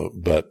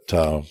 But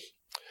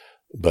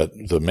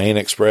the main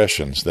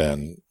expressions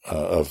then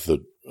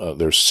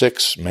there's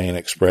 6 main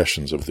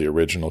expressions of the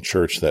original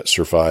church that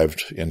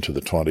survived into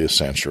the 20th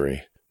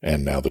century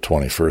and now the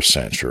 21st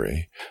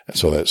century. And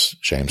so that's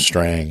James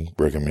Strang,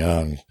 Brigham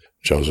Young,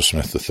 Joseph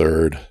Smith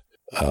III,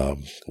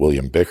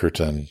 William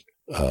Bickerton,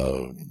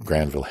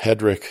 Granville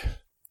Hedrick,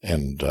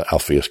 and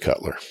Alpheus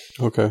Cutler.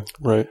 Okay,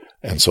 right.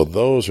 And so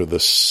those are the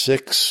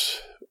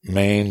 6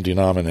 main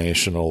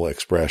denominational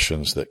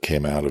expressions that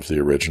came out of the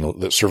original,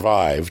 that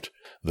survived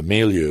the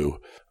milieu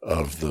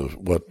of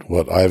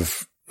what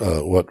I've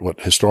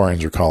what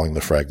historians are calling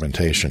the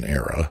fragmentation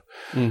era,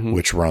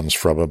 which runs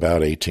from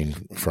about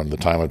from the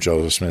time of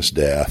Joseph Smith's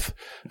death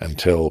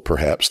until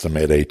perhaps the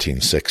mid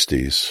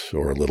 1860s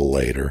or a little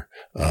later,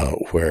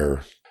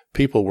 where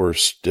people were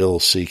still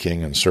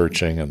seeking and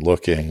searching and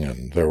looking,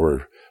 and there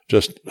were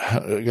just,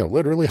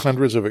 literally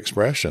hundreds of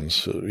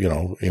expressions,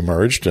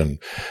 emerged. And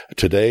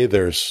today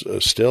there's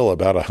still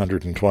about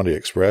 120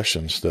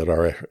 expressions that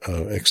are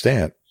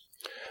extant.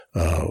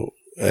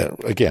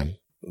 Again,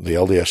 the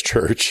LDS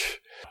Church,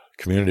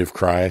 Community of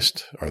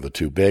Christ are the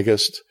two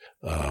biggest.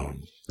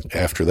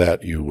 After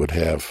that, you would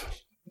have,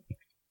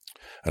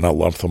 and I'll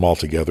lump them all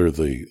together,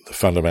 the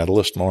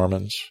fundamentalist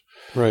Mormons.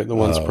 Right, the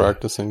ones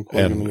practicing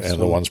polygamy.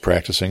 And the ones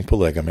practicing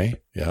polygamy,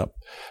 yeah.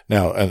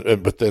 Now,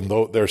 but then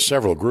there are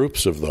several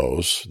groups of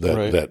those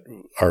that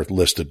are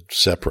listed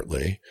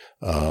separately.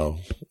 Then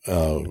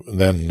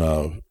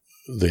the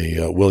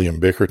William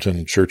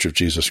Bickerton Church of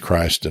Jesus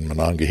Christ in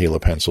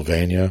Monongahela,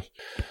 Pennsylvania,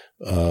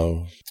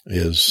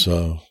 is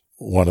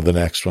one of the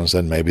next ones.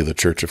 Then maybe the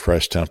Church of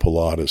Christ Temple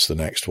Lot is the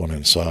next one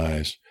in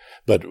size,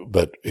 but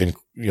in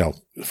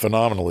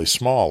phenomenally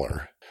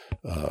smaller.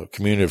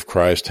 Community of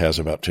Christ has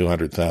about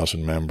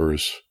 200,000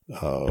 members.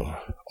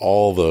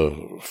 All the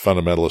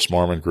fundamentalist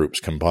Mormon groups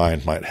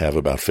combined might have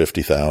about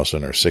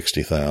 50,000 or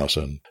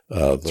 60,000.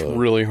 It's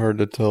really hard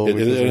to tell.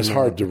 It's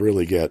hard to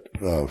really get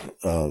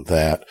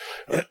that.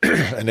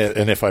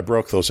 And if I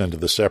broke those into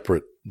the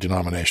separate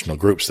denominational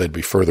groups, they'd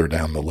be further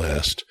down the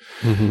list.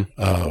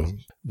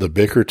 The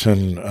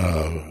Bickerton,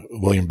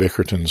 William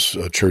Bickerton's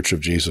Church of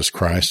Jesus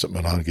Christ at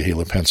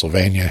Monongahela,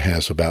 Pennsylvania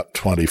has about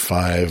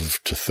 25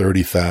 to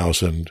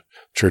 30,000.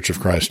 Church of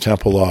Christ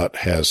Temple Lot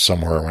has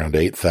somewhere around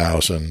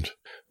 8,000.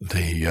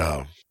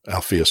 The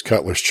Alpheus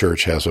Cutler's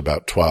Church has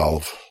about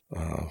 12.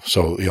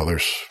 So,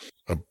 there's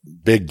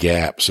big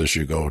gaps as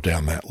you go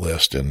down that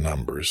list in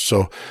numbers.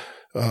 So,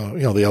 the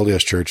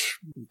LDS Church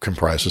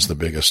comprises the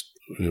biggest,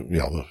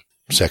 the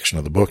section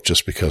of the book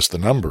just because the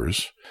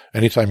numbers.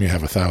 Anytime you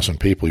have 1,000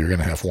 people, you're going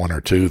to have one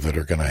or two that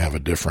are going to have a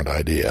different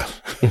idea.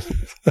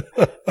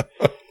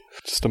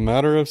 Just a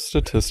matter of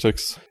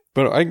statistics.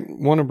 But I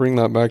want to bring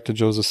that back to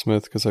Joseph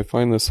Smith because I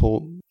find this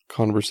whole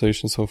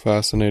conversation so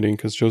fascinating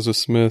because Joseph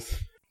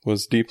Smith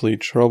was deeply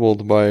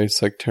troubled by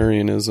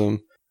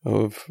sectarianism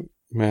of,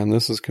 man,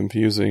 this is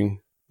confusing.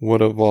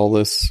 What of all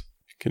this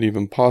could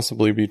even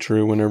possibly be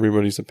true when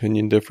everybody's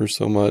opinion differs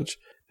so much?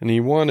 And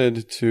he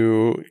wanted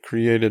to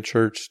create a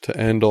church to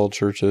end all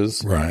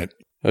churches. Right.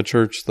 A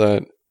church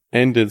that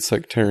ended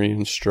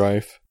sectarian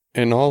strife.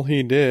 And all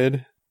he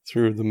did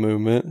through the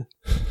movement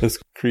is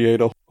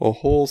create a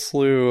whole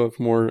slew of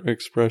more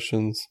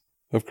expressions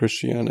of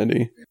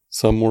Christianity.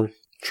 Some more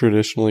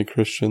traditionally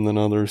Christian than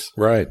others.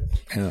 Right.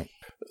 Yeah.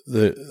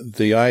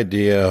 The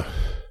idea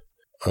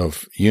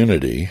of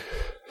unity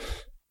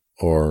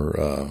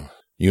or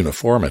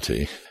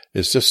uniformity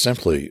is just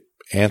simply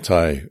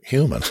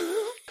anti-human.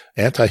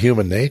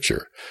 Anti-human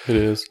nature. It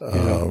is.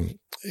 Yeah.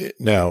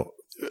 Now,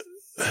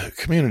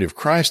 Community of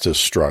Christ has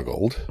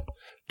struggled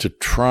to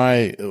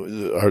try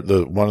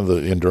one of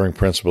the enduring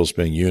principles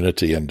being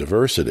unity and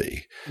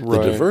diversity.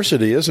 Right. The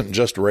diversity isn't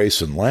just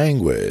race and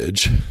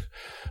language,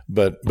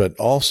 but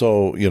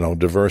also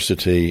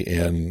diversity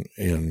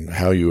in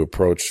how you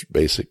approach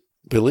basic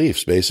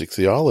beliefs, basic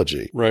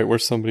theology. Right, where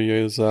somebody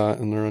is at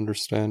in their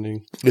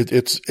understanding.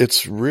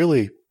 It's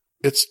really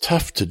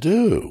tough to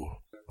do.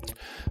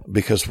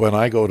 Because when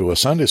I go to a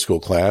Sunday school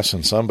class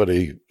and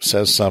somebody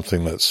says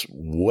something that's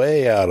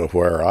way out of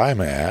where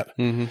I'm at,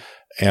 and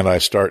I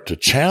start to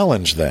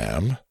challenge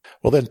them,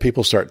 well, then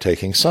people start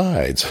taking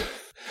sides.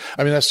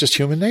 I mean, that's just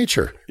human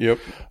nature. Yep.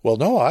 Well,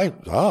 no,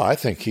 I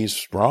think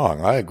he's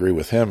wrong. I agree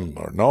with him.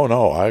 Or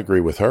no, I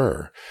agree with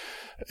her.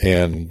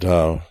 And,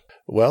 we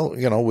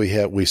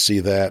see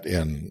that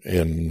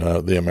in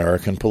the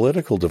American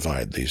political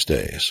divide these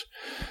days.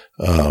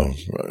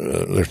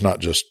 There's not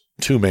just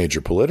two major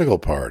political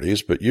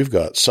parties, but you've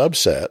got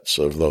subsets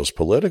of those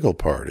political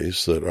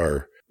parties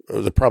that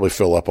probably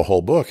fill up a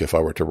whole book if I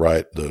were to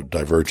write the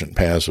divergent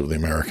paths of the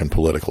American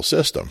political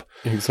system.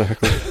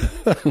 Exactly.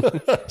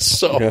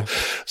 So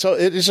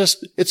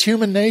it's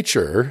human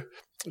nature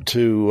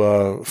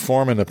to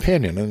form an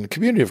opinion. And the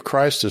Community of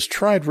Christ has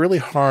tried really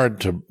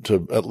hard to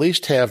at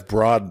least have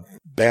broad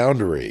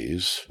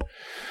boundaries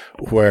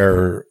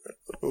where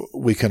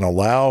we can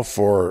allow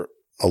for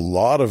a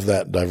lot of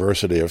that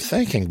diversity of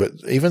thinking, but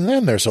even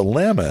then there's a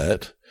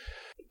limit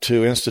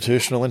to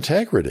institutional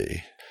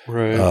integrity.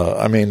 Right.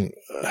 I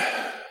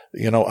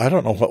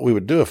don't know what we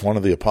would do if one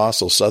of the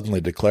apostles suddenly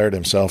declared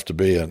himself to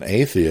be an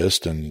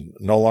atheist and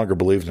no longer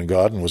believed in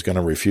God and was going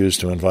to refuse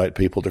to invite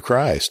people to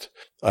Christ.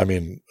 I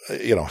mean,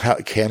 how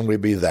can we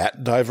be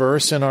that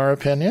diverse in our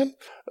opinion?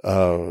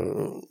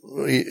 The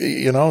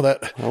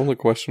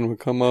question would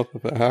come up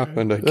if it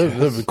happened, I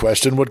guess. The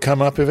question would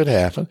come up if it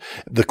happened.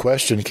 The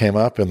question came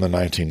up in the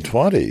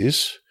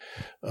 1920s,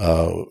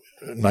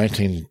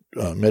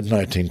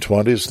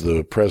 mid-1920s.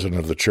 The president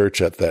of the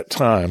church at that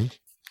time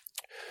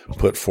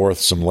put forth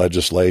some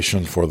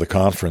legislation for the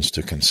conference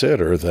to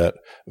consider that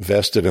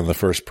vested in the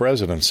first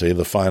presidency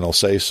the final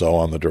say-so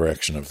on the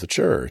direction of the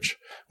church.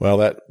 Well,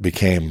 that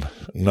became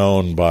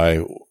known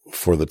by,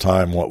 for the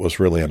time, what was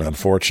really an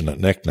unfortunate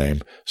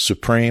nickname,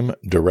 Supreme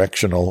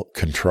Directional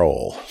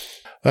Control.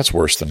 That's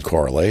worse than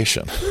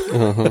correlation.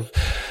 Uh-huh.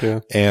 Yeah.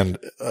 And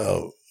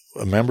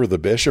a member of the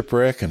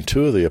bishopric and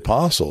 2 of the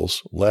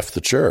apostles left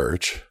the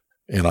church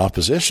in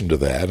opposition to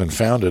that and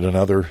founded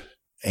another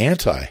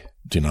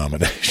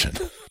anti-denomination.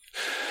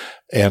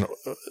 And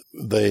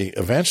they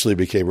eventually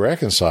became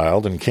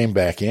reconciled and came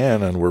back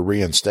in and were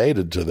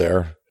reinstated to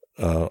their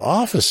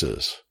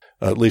offices.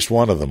 At least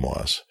one of them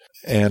was.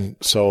 And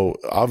so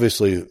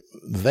obviously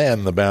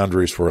then the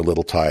boundaries were a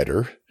little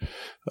tighter.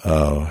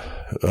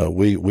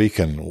 We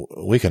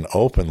can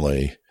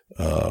openly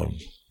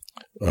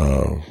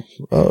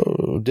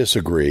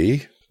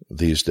disagree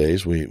these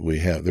days.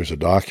 There's a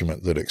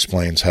document that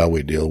explains how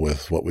we deal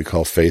with what we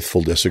call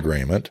faithful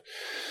disagreement,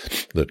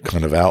 that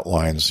kind of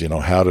outlines,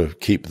 how to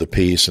keep the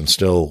peace and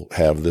still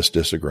have this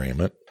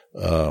disagreement.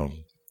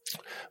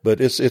 But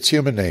it's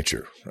human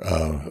nature.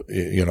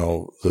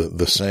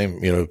 The same,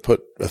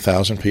 put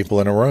 1,000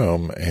 people in a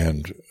room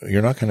and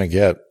you're not going to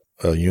get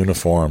a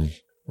uniform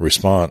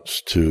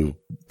response to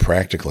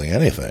practically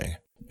anything.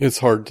 It's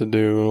hard to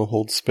do,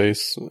 hold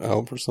space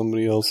out for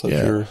somebody else that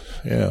you're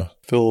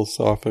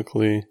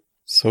philosophically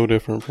so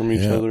different from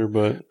each other.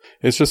 But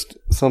it's just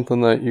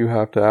something that you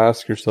have to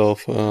ask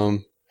yourself,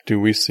 do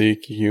we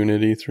seek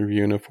unity through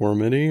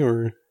uniformity,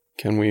 or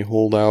can we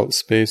hold out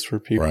space for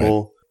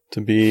people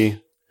to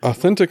be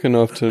authentic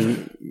enough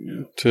to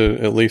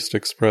at least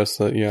express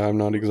that, I'm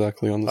not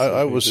exactly on the same page.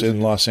 I was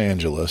in Los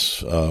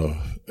Angeles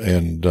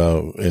in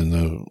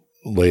the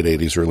late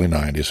 80s, early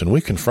 90s, and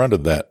we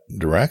confronted that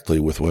directly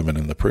with women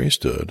in the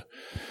priesthood.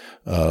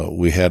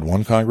 We had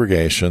one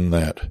congregation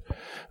that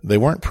they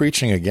weren't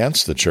preaching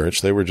against the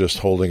church. They were just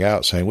holding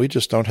out, saying, we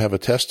just don't have a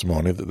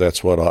testimony that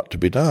that's what ought to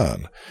be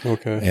done.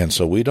 Okay. And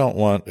so we don't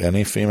want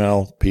any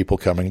female people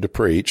coming to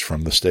preach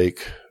from the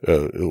stake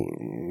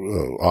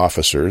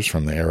officers,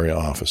 from the area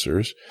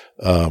officers.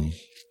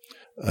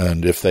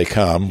 And if they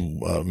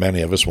come,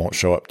 many of us won't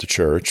show up to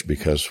church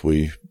because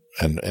we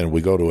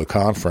go to a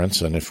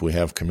conference, and if we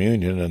have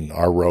communion and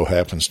our row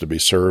happens to be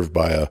served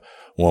by a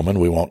woman,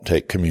 we won't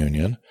take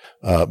communion.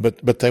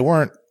 But they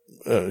weren't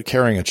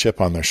carrying a chip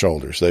on their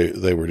shoulders.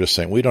 They were just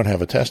saying, we don't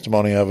have a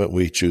testimony of it.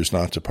 We choose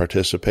not to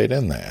participate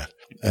in that.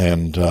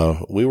 And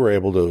we were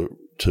able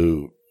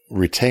to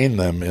retain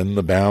them in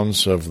the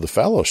bounds of the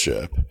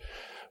fellowship,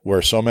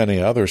 where so many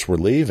others were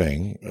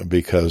leaving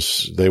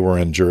because they were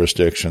in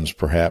jurisdictions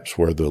perhaps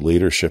where the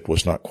leadership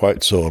was not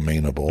quite so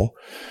amenable.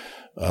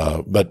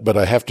 But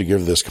I have to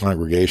give this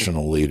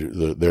congregational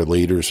leader, their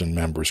leaders and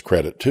members,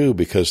 credit too,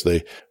 because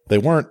they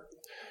weren't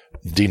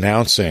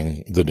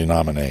denouncing the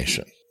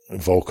denomination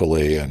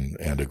vocally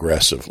and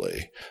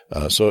aggressively.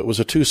 So it was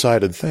a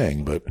two-sided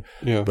thing, but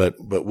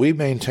we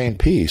maintained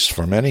peace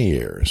for many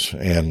years.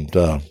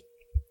 And,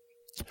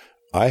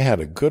 I had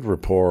a good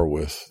rapport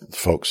with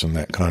folks in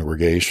that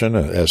congregation,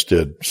 as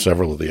did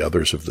several of the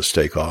others of the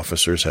stake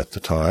officers at the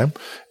time.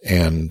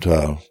 And,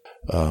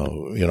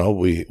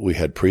 we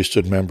had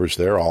priesthood members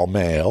there, all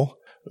male,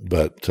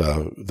 but,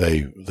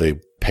 they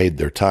paid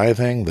their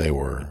tithing. They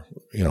were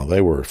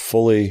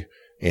fully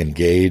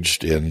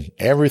engaged in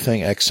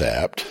everything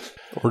except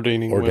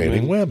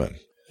ordaining women.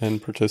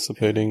 And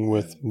participating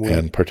with women.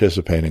 And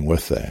participating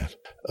with that.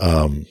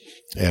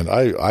 And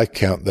I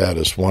count that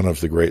as one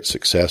of the great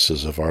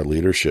successes of our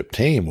leadership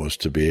team, was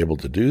to be able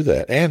to do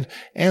that. And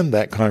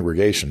that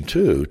congregation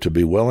too, to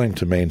be willing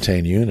to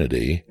maintain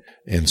unity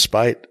in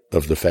spite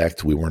of the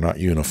fact we were not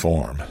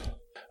uniform.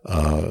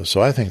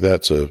 So I think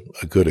that's a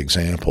good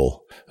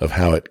example of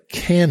how it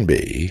can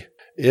be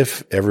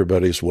if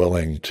everybody's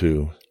willing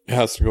to. It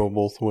has to go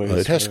both ways.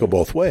 It has to go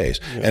both ways.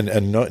 Yeah.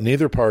 And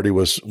neither party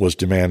was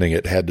demanding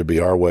it had to be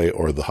our way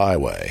or the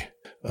highway.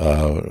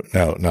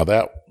 Now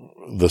that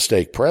the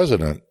stake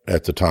president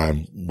at the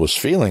time was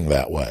feeling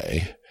that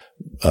way,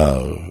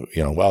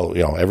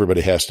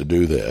 everybody has to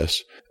do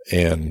this.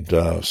 And,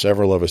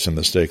 several of us in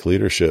the stake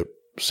leadership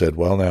said,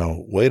 well, now,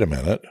 wait a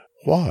minute.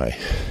 Why?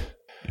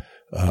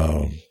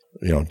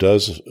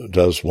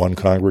 Does one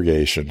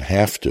congregation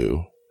have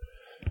to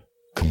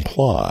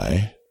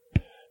comply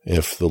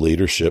if the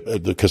leadership,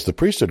 because the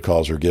priesthood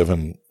calls are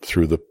given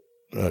through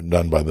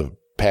done by the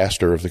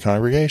pastor of the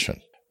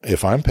congregation.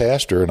 If I'm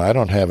pastor and I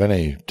don't have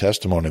any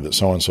testimony that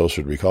so-and-so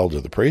should be called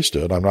to the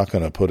priesthood, I'm not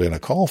going to put in a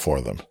call for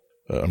them.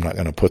 I'm not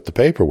going to put the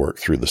paperwork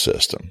through the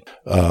system.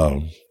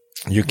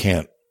 You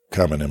can't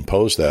come and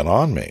impose that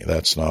on me.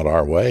 That's not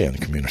our way in the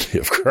community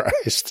of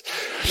Christ.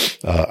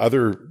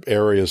 Other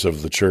areas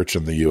of the church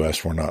in the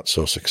U.S. were not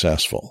so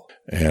successful.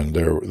 And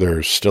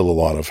there's still a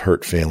lot of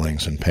hurt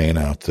feelings and pain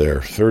out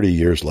there 30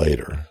 years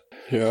later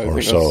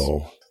or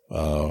so,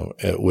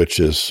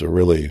 which is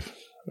really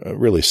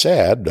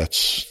sad.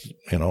 That's,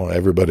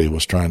 everybody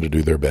was trying to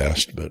do their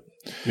best, but.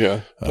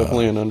 Yeah,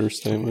 definitely an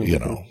understatement.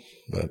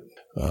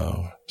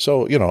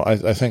 So,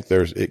 I think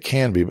it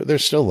can be, but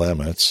there's still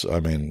limits. I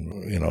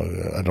mean,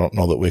 I don't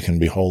know that we can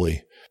be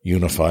wholly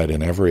unified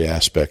in every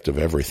aspect of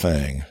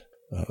everything.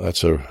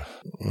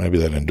 Maybe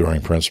that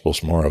enduring principle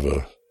is more of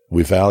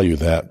we value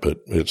that, but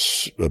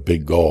it's a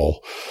big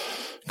goal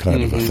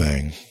kind of a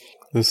thing.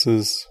 This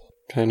is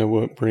kind of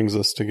what brings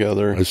us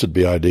together. This would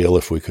be ideal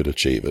if we could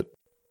achieve it.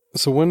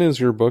 So when is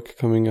your book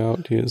coming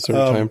out? Is there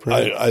a time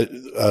frame?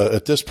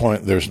 At this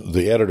point,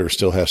 the editor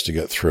still has to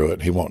get through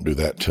it. He won't do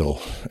that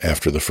till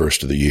after the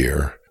first of the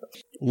year.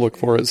 Look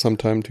for it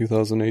sometime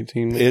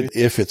 2018.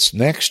 If it's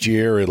next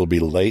year, it'll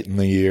be late in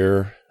the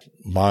year.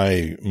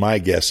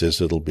 My guess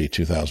is it'll be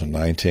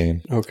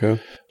 2019.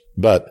 Okay.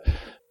 But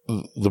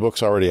the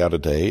book's already out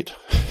of date,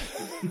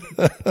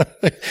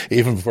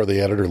 even before the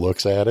editor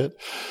looks at it,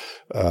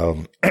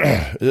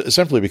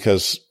 simply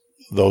because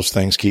those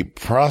things keep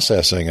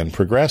processing and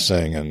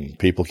progressing and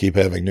people keep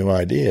having new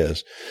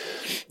ideas.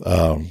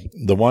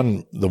 The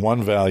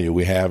one value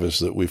we have is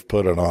that we've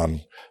put it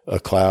on a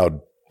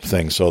cloud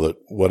thing so that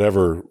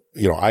whatever,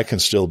 I can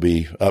still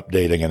be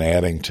updating and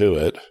adding to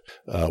it,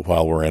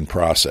 while we're in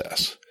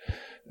process.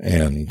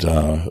 And,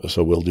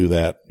 so we'll do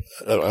that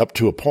up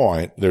to a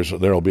point.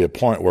 There'll be a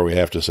point where we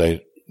have to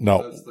say,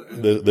 no,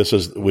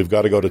 we've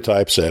got to go to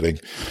typesetting.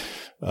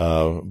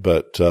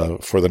 But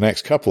for the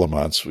next couple of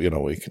months, we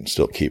can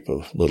still keep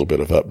a little bit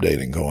of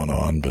updating going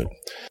on.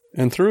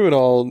 And through it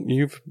all,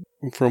 you've,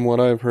 from what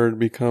I've heard,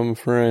 become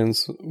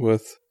friends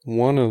with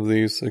one of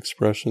these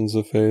expressions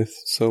of faith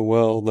so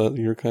well that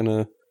you're kind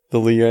of the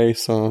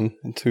liaison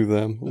to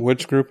them.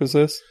 Which group is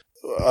this?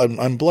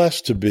 I'm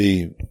blessed to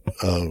be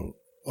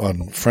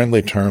on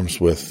friendly terms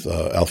with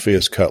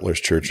Alphaeus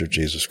Cutler's Church of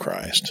Jesus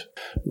Christ.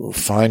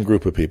 Fine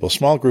group of people,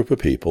 small group of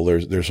people.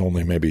 There's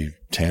only maybe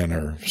 10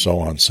 or so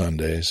on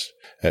Sundays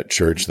at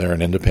church. They're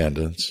in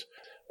Independence.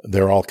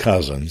 They're all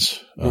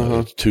cousins,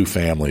 two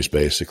families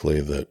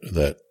basically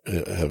that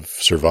have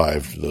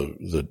survived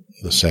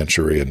the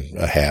century and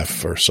a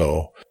half or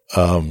so.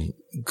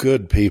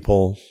 Good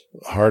people,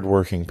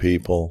 hardworking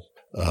people.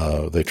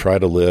 They try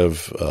to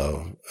live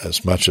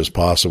as much as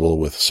possible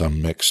with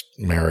some mixed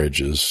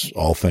marriages,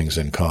 all things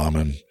in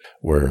common,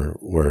 where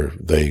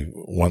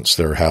once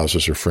their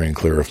houses are free and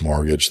clear of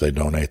mortgage, they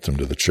donate them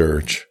to the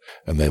church,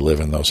 and they live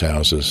in those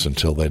houses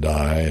until they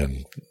die,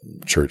 and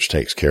church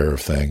takes care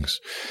of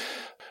things.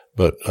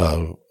 But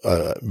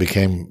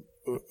became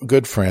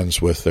good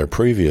friends with their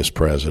previous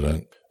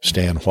president,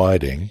 Stan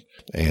Whiting,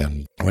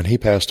 and when he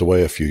passed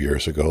away a few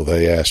years ago,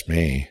 they asked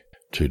me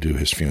to do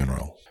his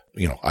funeral.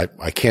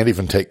 I can't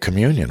even take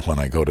communion when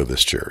I go to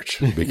this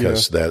church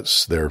because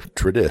that's their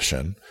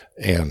tradition.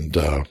 And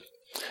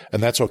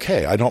that's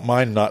okay. I don't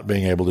mind not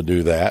being able to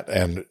do that.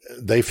 And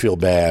they feel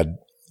bad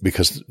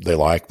because they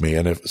like me.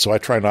 And so I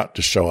try not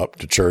to show up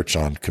to church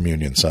on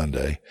Communion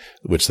Sunday,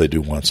 which they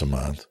do once a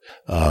month,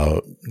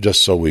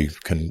 just so we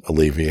can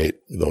alleviate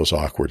those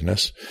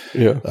awkwardness.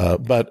 Yeah.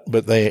 But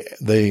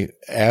they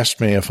asked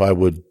me if I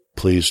would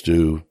please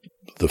do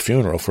the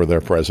funeral for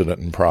their president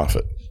and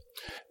prophet.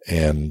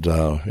 And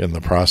in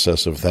the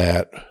process of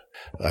that,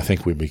 I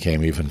think we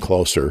became even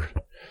closer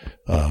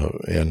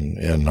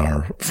in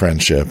our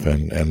friendship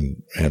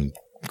and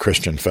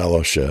Christian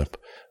fellowship.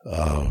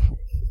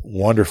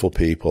 Wonderful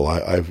people.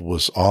 I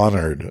was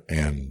honored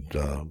and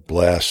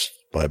blessed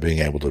by being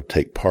able to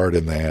take part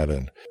in that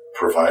and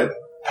provide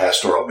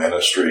pastoral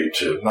ministry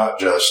to not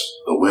just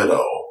the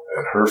widow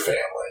and her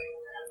family,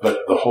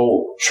 but the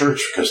whole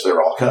church, because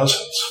they're all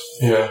cousins.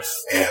 Yeah.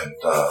 And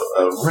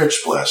a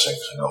rich blessing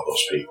to know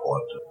those people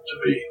and to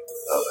be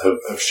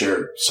have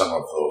shared some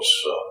of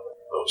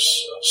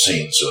those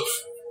scenes of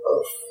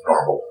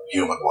normal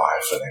human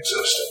life and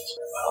existence.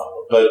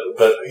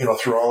 But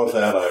through all of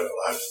that,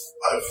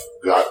 I've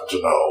gotten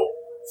to know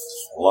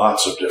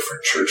lots of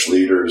different church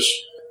leaders,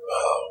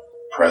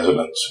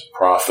 presidents, and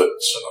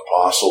prophets, and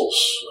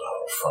apostles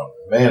from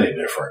many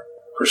different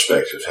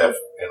perspectives. Have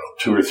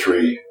 2 or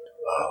 3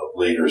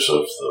 leaders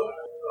of the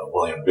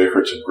William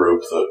Bickerton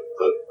group that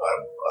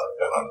I've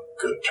been on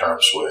good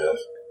terms with.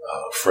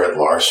 Fred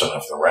Larson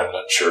of the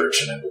Remnant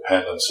Church in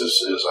Independence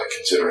is I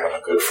consider him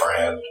a good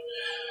friend.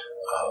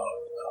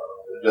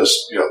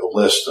 The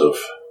list of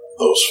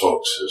those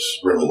folks is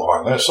really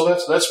long there. So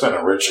that's been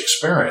a rich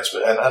experience.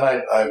 And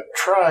I've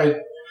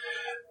tried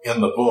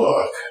in the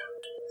book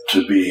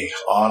to be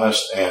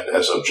honest and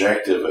as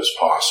objective as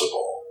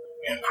possible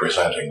in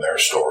presenting their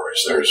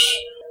stories.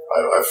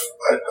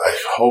 I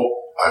hope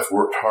I've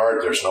worked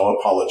hard. There's no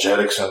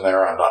apologetics in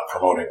there. I'm not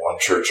promoting one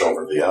church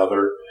over the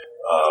other.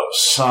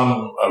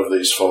 Some of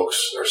these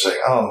folks are saying,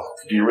 "Oh,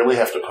 do you really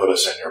have to put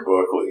us in your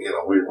book?"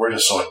 We're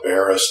just so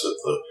embarrassed that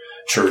the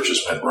church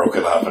has been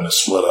broken up and is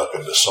split up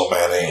into so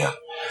many. And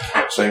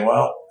saying,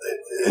 well,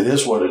 it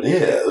is what it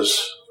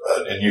is,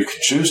 and you can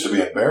choose to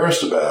be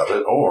embarrassed about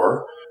it,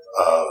 or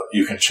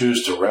you can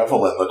choose to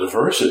revel in the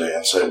diversity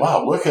and say,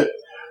 "Wow, look at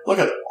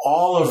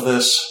all of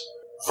this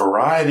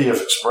variety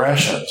of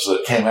expressions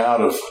that came out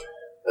of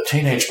a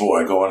teenage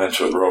boy going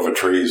into a grove of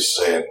trees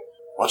saying,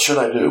 'What should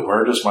I do?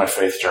 Where does my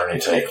faith journey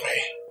take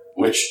me?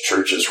 Which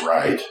church is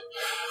right?'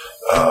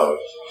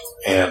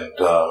 And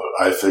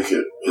I think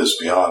it is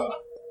beyond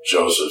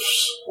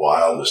Joseph's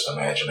wildest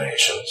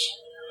imaginations.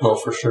 Oh,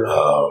 for sure.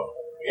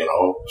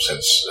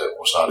 Since it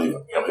was not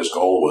even, his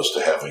goal was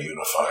to have a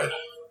unified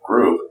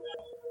group,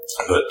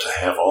 but to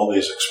have all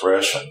these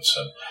expressions.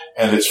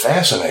 And it's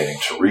fascinating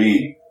to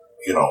read,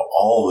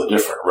 all the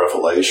different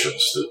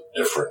revelations,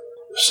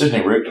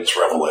 Sidney Rigdon's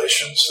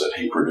revelations that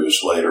he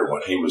produced later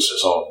when he was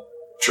his own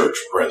church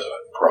president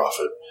and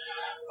prophet.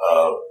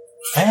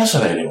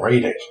 Fascinating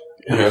reading.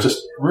 Yeah.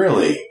 Just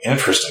really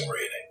interesting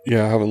reading.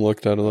 Yeah, I haven't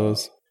looked at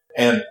those.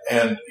 And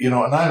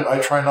I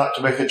try not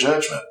to make a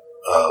judgment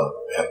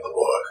in the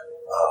book.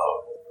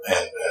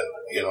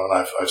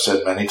 And I've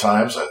said many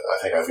times, I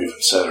think I've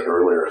even said it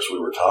earlier as we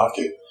were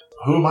talking,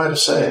 who am I to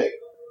say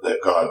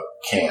that God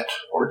can't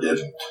or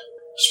didn't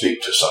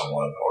speak to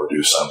someone or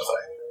do something?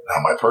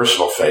 Now, my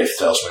personal faith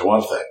tells me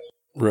one thing.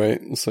 Right,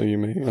 so you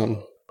may...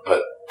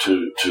 But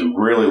to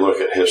really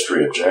look at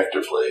history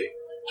objectively,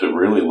 to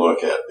really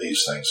look at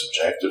these things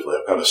objectively,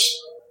 I've got to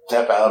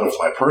step out of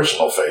my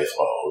personal faith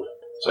mode.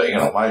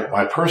 So,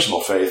 my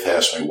personal faith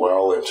has me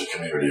well into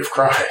Community of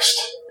Christ.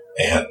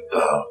 And,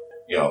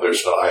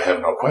 I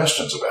have no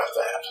questions about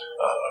that.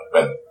 I've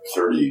been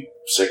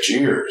 36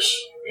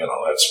 years.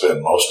 That's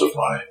been most of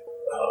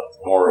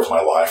more of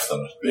my life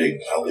than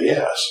being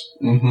LDS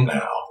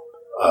now.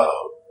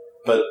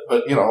 But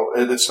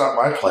it's not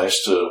my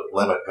place to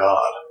limit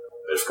God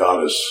if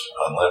God is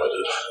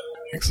unlimited.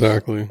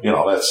 Exactly.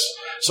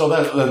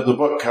 The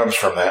book comes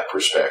from that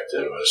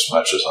perspective as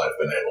much as I've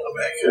been able to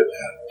make it.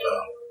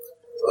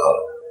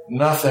 And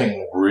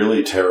nothing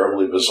really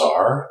terribly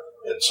bizarre.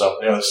 In some,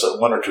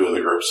 one or two of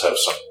the groups have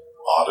some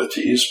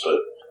oddities, but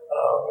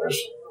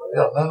there's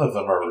none of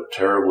them are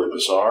terribly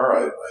bizarre.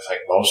 I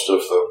think most of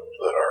them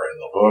that are in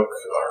the book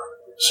are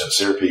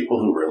sincere people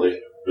who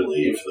really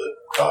believe that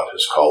God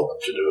has called them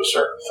to do a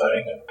certain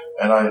thing,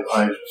 and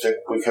I think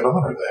we can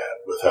honor that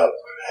without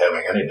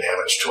having any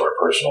damage to our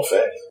personal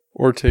faith,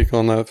 or take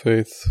on that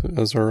faith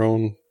as our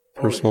own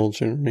personal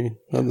journey.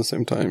 At the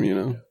same time,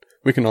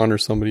 we can honor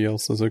somebody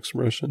else's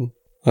expression.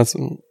 That's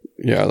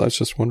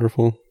just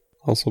wonderful.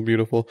 Also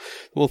beautiful.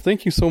 Well,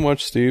 thank you so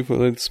much, Steve.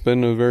 It's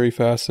been a very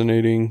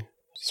fascinating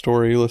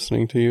story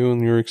listening to you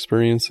and your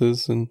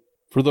experiences. And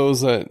for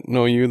those that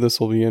know you, this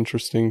will be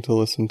interesting to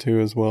listen to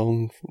as well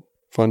and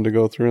fun to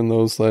go through. And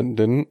those that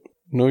didn't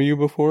know you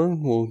before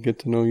will get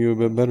to know you a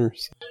bit better.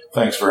 So.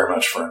 Thanks very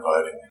much for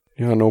inviting me.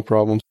 Yeah, no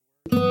problem.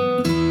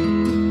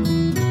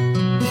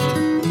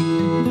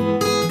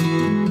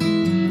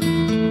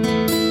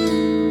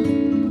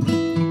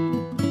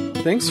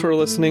 Thanks for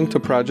listening to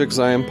Project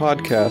Zion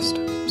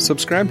Podcast.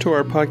 Subscribe to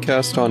our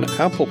podcast on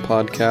Apple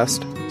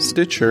Podcast,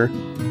 Stitcher,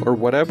 or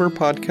whatever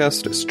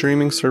podcast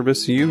streaming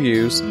service you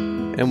use,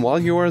 and while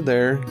you are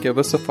there, give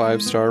us a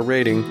 5-star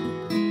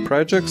rating.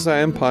 Project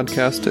Zion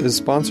Podcast is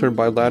sponsored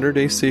by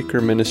Latter-day Seeker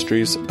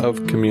Ministries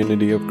of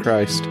Community of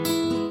Christ.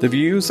 The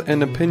views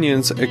and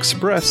opinions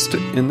expressed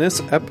in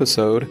this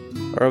episode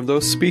are of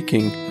those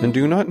speaking and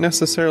do not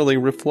necessarily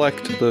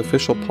reflect the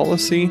official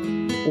policy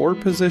or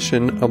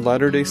position of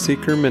Latter-day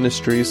Seeker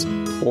Ministries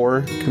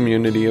or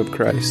Community of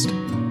Christ.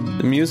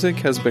 The music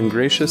has been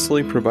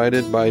graciously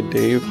provided by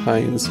Dave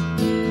Hines.